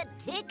 that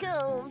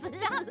tickles.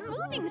 Stop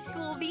moving,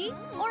 Scooby,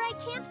 or I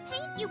can't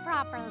paint you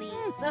properly.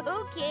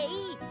 Okay.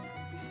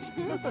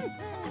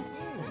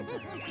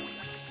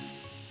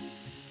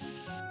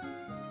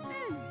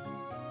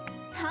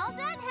 All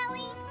done,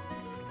 Helly.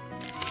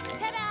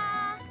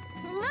 Ta-da!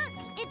 Look,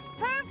 it's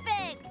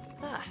perfect.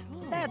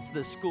 That's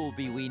the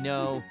Scooby we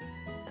know.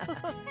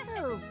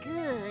 Oh,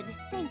 good.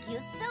 Thank you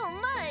so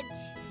much.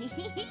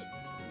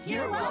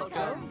 You're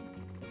welcome.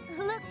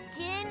 Look,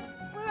 Jin,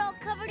 we're all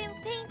covered in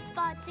paint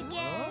spots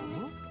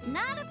again.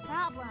 Not a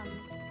problem.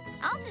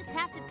 I'll just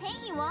have to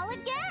paint you all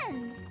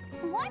again.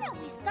 Why don't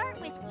we start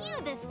with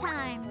you this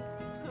time?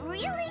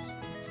 Really?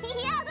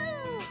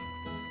 Yahoo!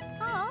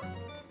 Oh,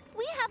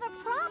 we have a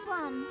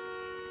problem.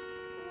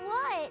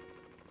 What?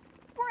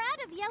 We're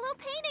out of yellow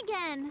paint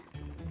again.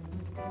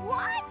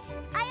 What?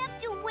 I have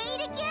to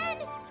wait again?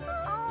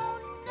 Oh,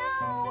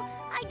 no!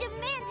 I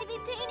demand to be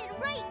painted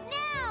right now!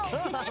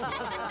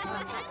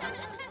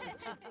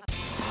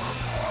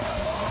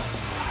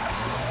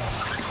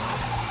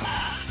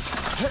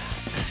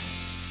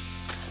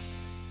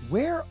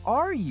 Where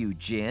are you,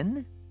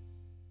 Jin?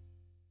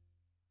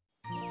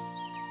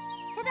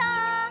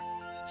 Ta-da!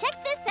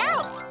 Check this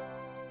out!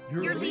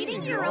 You're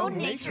leading your own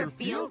nature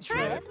field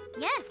trip?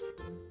 Yes.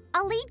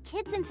 I'll lead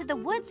kids into the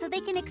woods so they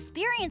can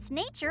experience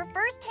nature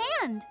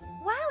firsthand.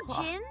 Wow,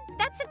 Jin,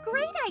 that's a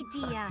great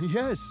idea.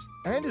 Yes,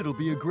 and it'll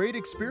be a great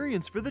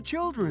experience for the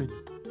children.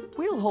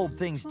 We'll hold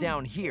things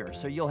down here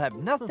so you'll have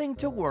nothing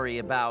to worry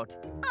about.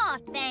 Aw,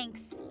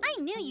 thanks. I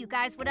knew you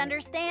guys would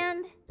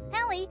understand.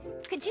 Helly,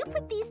 could you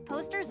put these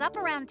posters up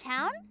around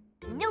town?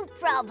 No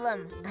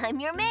problem. I'm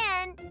your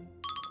man.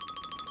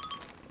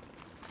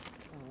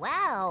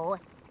 Wow.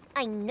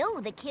 I know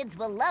the kids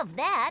will love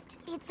that.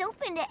 It's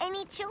open to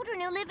any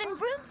children who live in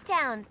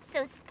Broomstown,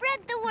 so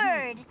spread the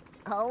word.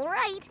 All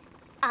right.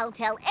 I'll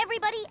tell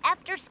everybody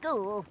after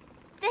school.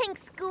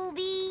 Thanks,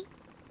 Scooby.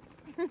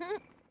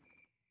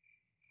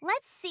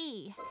 Let's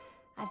see.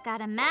 I've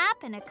got a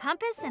map and a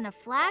compass and a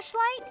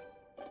flashlight.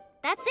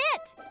 That's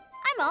it.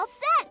 I'm all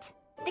set.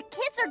 The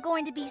kids are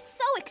going to be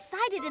so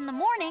excited in the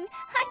morning.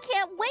 I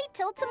can't wait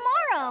till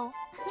tomorrow.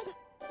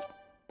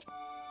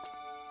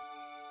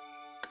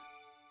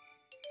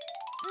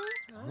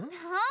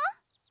 Huh?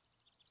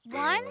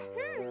 1,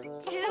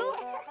 2,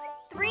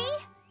 3.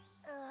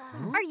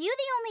 Are you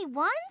the only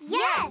ones?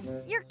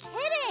 Yes. You're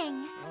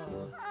kidding.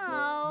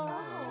 Oh.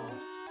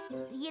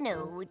 You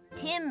know,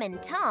 Tim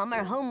and Tom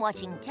are home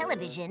watching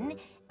television,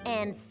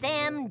 and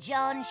Sam,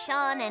 John,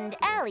 Sean, and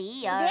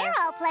Allie are... They're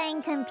all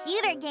playing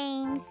computer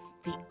games.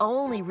 The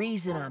only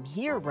reason I'm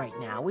here right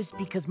now is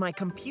because my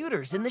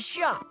computer's in the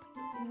shop.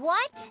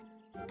 What?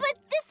 But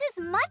this is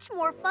much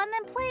more fun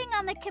than playing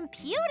on the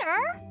computer.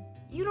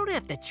 You don't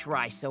have to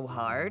try so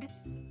hard.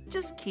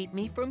 Just keep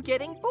me from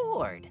getting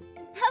bored.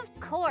 Of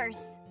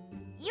course.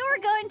 You're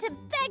going to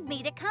beg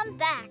me to come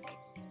back.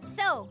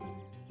 So,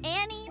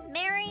 Annie,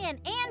 Mary, and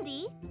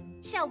Andy,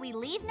 shall we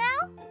leave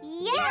now?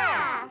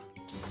 Yeah!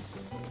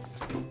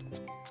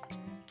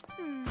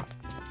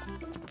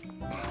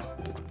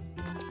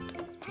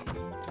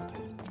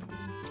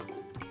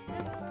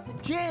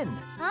 Jin!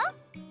 Huh?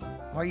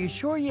 Are you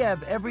sure you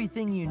have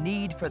everything you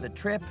need for the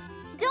trip?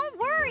 Don't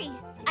worry.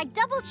 I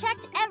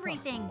double-checked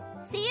everything.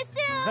 See you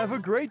soon. Have a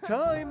great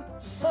time.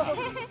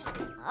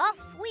 Off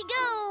we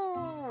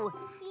go!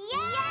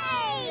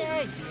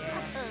 Yay!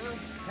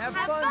 Have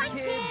fun,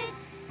 kids.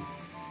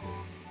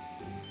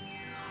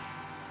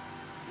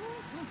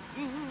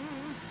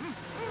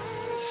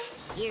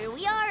 Here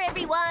we are,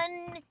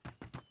 everyone.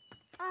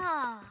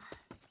 Ah.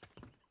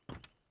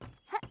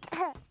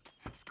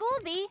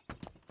 Scooby,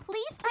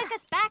 please pick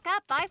us back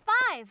up by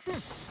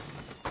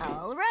 5.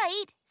 All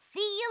right. See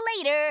you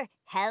later.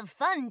 Have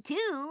fun,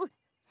 too.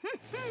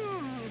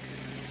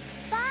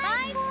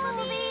 Bye,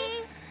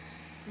 Scooby.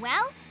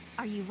 Well,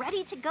 are you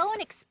ready to go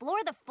and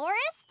explore the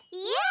forest?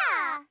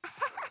 Yeah!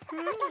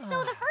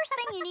 So the first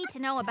thing you need to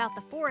know about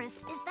the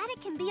forest is that it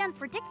can be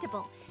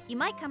unpredictable. You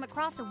might come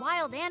across a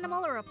wild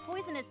animal or a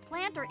poisonous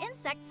plant or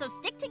insect, so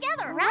stick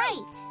together.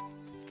 Right.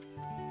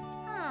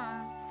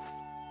 Huh.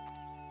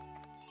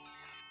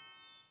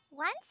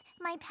 Once,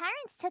 my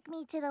parents took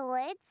me to the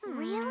woods.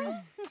 Really?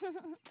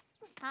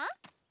 Huh?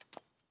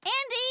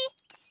 Andy,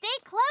 stay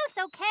close,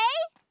 okay?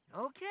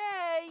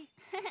 Okay.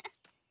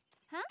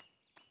 Huh?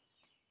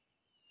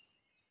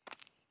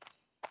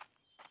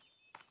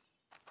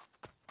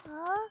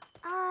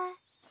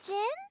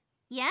 Jin?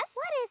 Yes?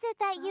 What is it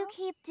that you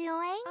keep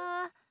doing?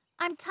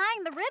 I'm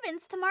tying the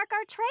ribbons to mark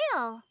our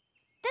trail.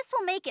 This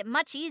will make it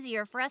much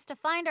easier for us to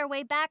find our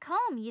way back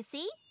home, you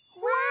see?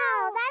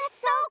 Wow, that's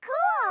so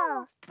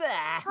cool!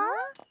 Bah!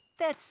 Huh?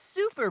 That's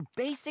super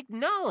basic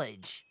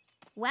knowledge.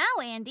 Wow,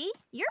 Andy,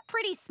 you're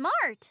pretty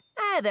smart.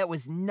 That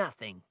was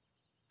nothing.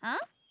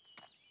 Huh?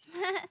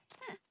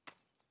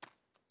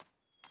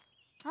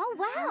 Oh,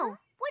 wow.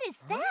 What is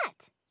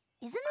that?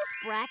 Isn't this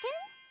bracken?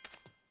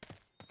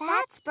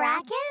 That's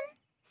bracken?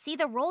 See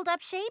the rolled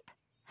up shape?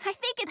 I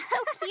think it's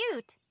so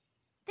cute.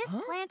 This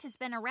plant has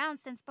been around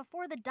since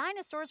before the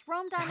dinosaurs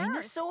roamed on Earth.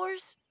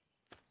 Dinosaurs?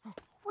 Wow,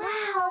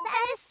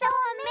 that is so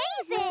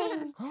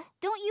amazing!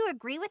 Don't you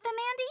agree with them,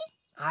 Andy?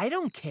 I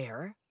don't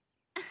care.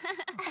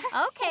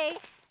 Okay,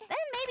 then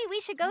maybe we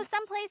should go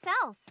someplace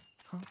else.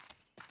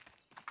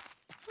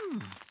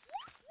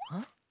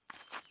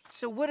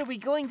 So what are we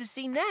going to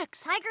see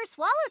next? Tiger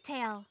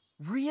Swallowtail.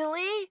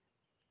 Really?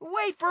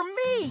 Wait for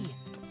me!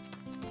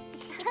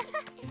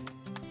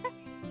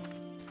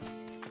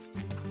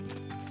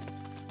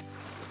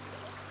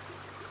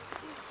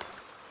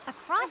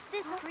 Across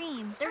this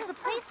stream, there's a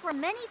place where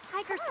many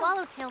tiger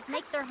swallowtails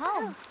make their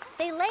home.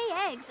 They lay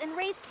eggs and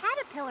raise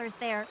caterpillars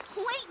there.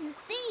 Wait and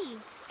see.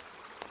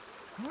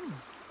 Andy!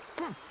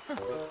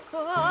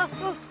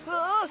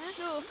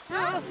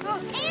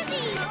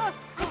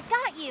 I've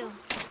got you.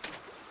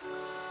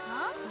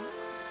 Huh?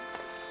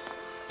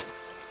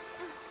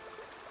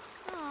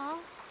 Oh.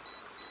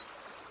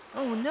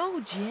 Oh no,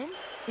 Jin.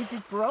 Is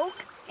it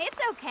broke? It's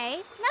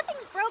okay.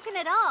 Nothing's broken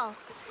at all.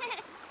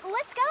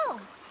 Let's go.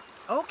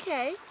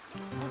 Okay.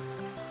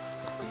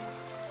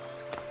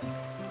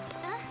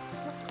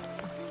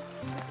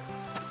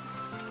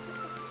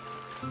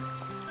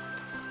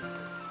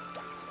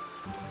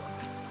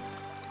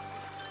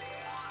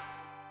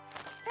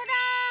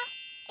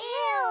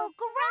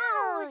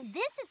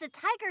 This is a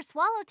tiger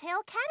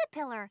swallowtail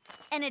caterpillar.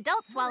 An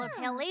adult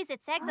swallowtail lays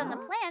its eggs on the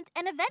plant,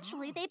 and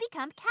eventually they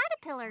become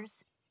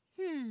caterpillars.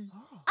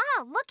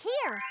 Look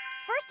here.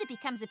 First it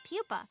becomes a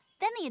pupa.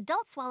 Then the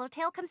adult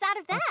swallowtail comes out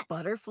of that. A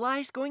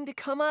butterfly's going to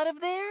come out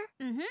of there?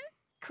 Mm-hmm.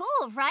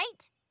 Cool,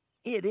 right?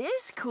 It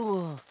is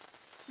cool.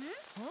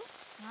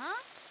 Huh?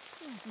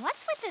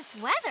 What's with this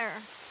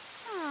weather?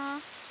 Huh?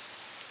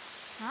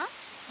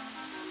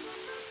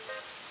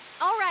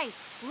 All right,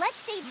 let's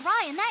stay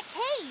dry in that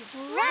cave.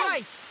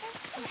 Right.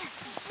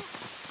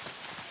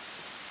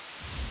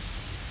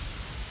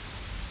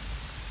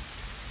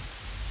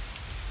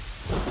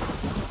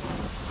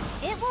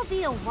 It will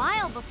be a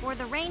while before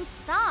the rain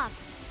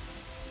stops.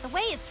 The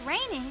way it's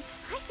raining,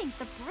 I think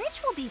the bridge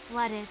will be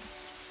flooded.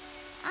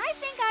 I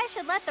think I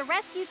should let the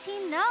rescue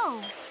team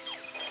know.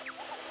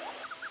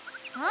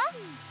 Huh?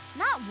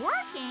 Not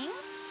working?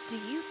 Do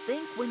you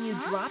think when you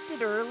dropped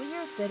it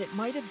earlier that it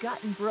might have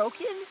gotten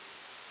broken?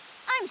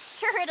 I'm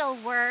sure it'll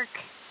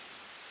work.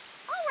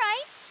 All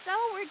right, so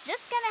we're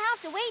just gonna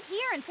have to wait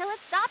here until it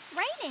stops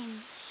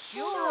raining.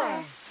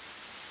 Sure.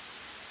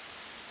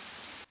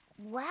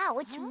 Wow,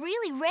 it's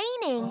really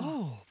raining.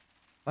 Oh,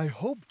 I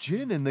hope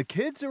Jin and the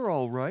kids are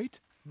all right.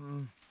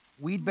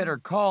 We'd better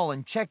call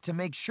and check to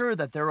make sure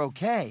that they're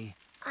okay.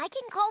 I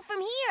can call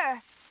from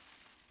here.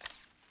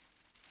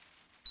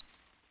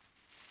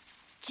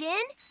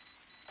 Jin?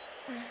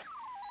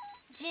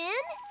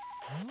 Jin?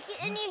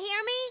 Can you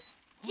hear me?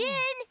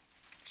 Jin!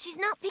 She's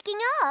not picking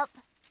up.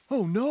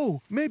 Oh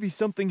no, maybe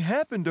something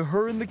happened to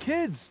her and the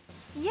kids.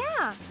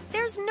 Yeah,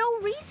 there's no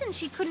reason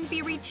she couldn't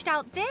be reached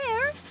out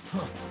there.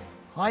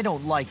 I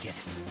don't like it.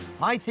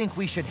 I think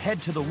we should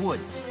head to the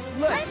woods.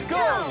 Let's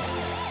go!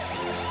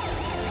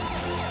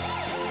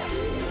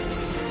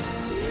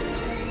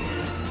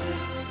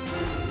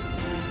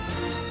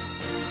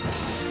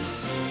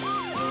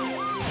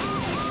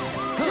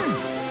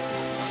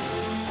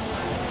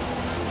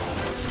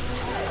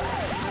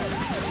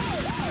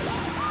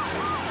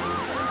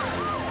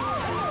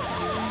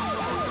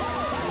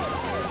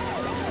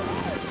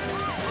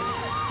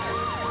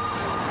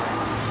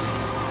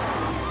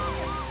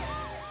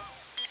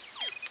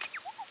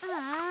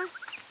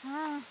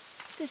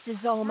 This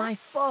is all my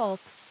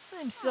fault.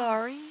 I'm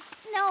sorry.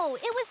 No no,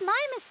 it was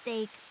my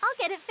mistake. I'll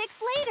get it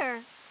fixed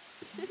later.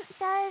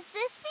 Does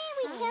this mean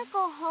we can't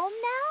go home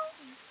now?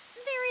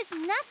 There is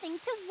nothing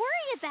to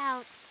worry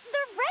about.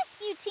 The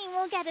rescue team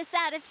will get us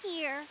out of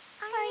here.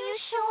 Are you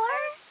sure?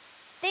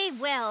 They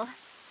will.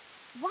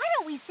 Why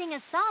don't we sing a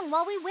song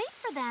while we wait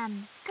for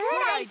them?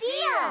 Good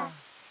idea!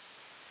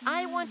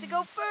 I want to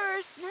go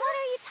first. What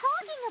are you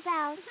talking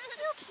about?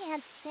 You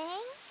can't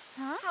sing.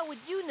 Huh? How would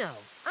you know?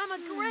 I'm a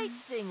great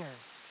singer.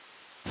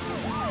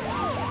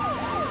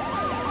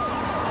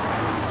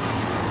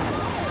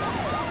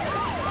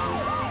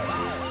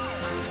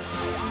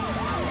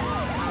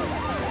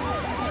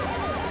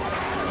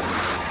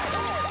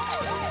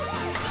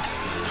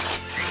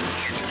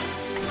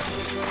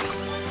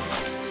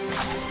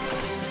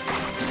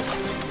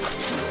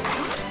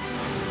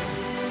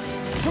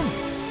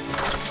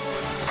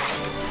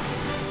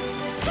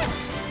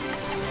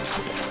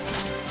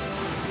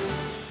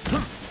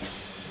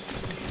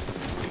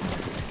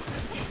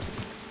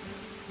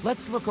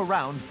 Let's look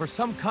around for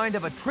some kind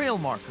of a trail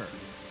marker.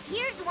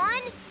 Here's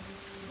one.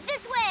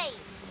 This way.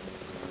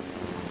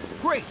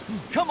 Great!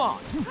 Come on!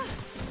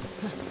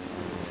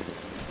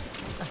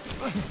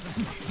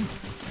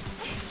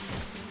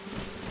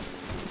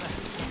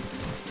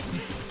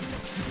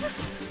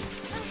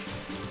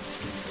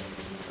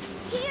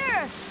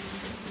 Here.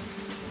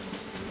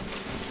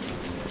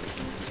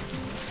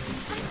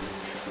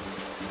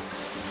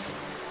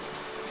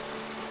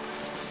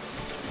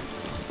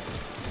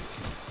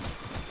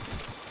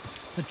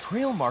 The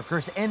trail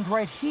markers end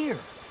right here.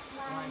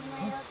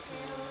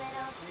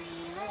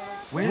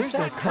 Where's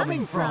that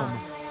coming from?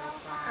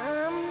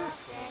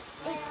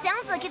 It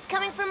sounds like it's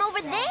coming from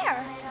over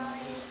there.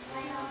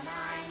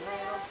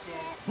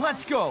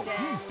 Let's go!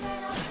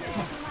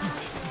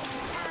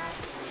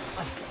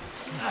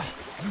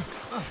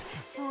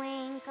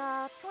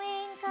 Twinkle,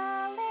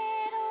 twinkle,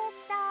 little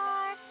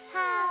star,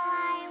 how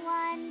I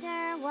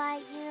wonder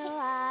what you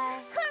are.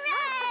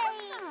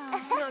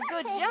 Hooray!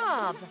 Good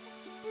job.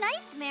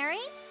 Nice, Mary.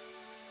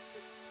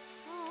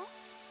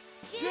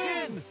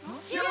 Jin!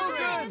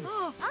 Children!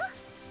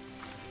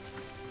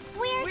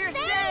 We're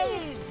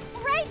saved!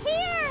 Right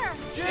here!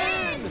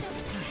 Jin!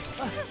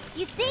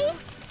 You see?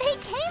 They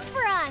came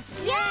for us!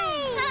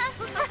 Yay!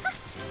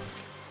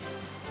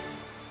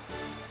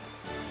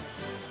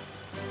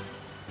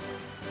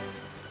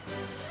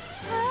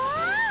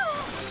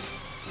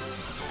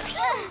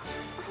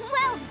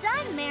 Well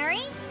done,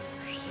 Mary.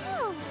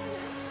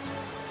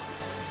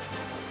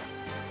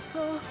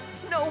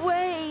 No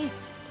way.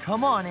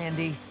 Come on,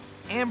 Andy.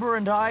 Amber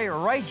and I are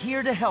right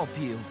here to help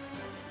you.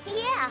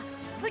 Yeah,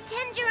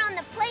 pretend you're on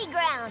the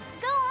playground.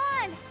 Go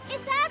on!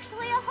 It's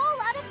actually a whole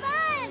lot of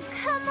fun!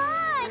 Come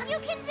on, you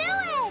can do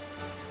it!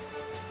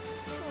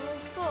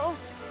 Oh,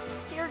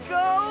 here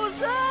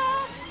goes.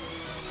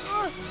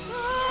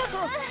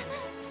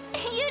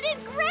 You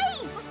did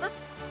great!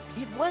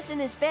 It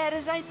wasn't as bad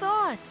as I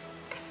thought.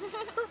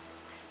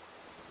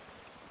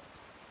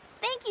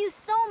 Thank you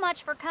so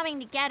much for coming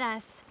to get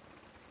us.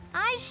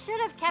 I should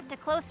have kept a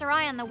closer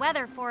eye on the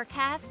weather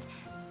forecast.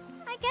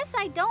 I guess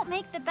I don't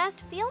make the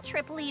best field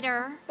trip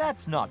leader.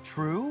 That's not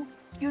true.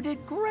 You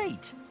did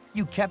great.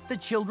 You kept the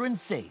children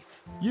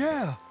safe.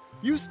 Yeah,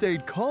 you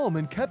stayed calm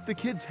and kept the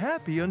kids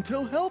happy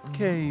until help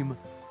came.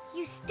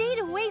 You stayed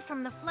away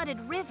from the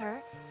flooded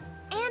river,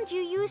 and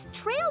you used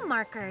trail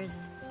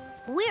markers.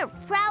 We're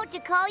proud to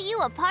call you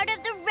a part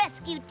of the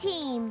rescue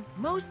team.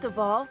 Most of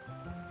all,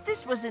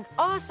 this was an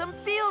awesome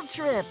field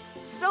trip.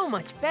 So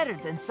much better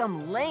than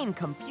some lame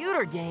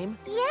computer game.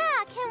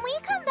 Yeah, can we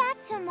come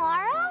back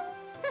tomorrow?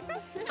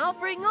 I'll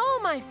bring all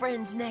my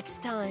friends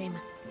next time.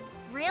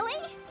 Really?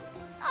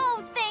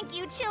 Oh, thank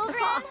you,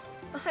 children.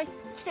 I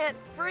can't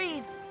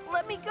breathe.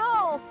 Let me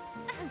go.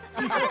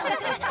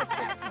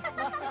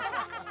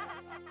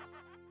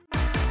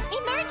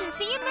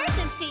 Emergency,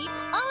 emergency!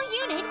 All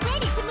unit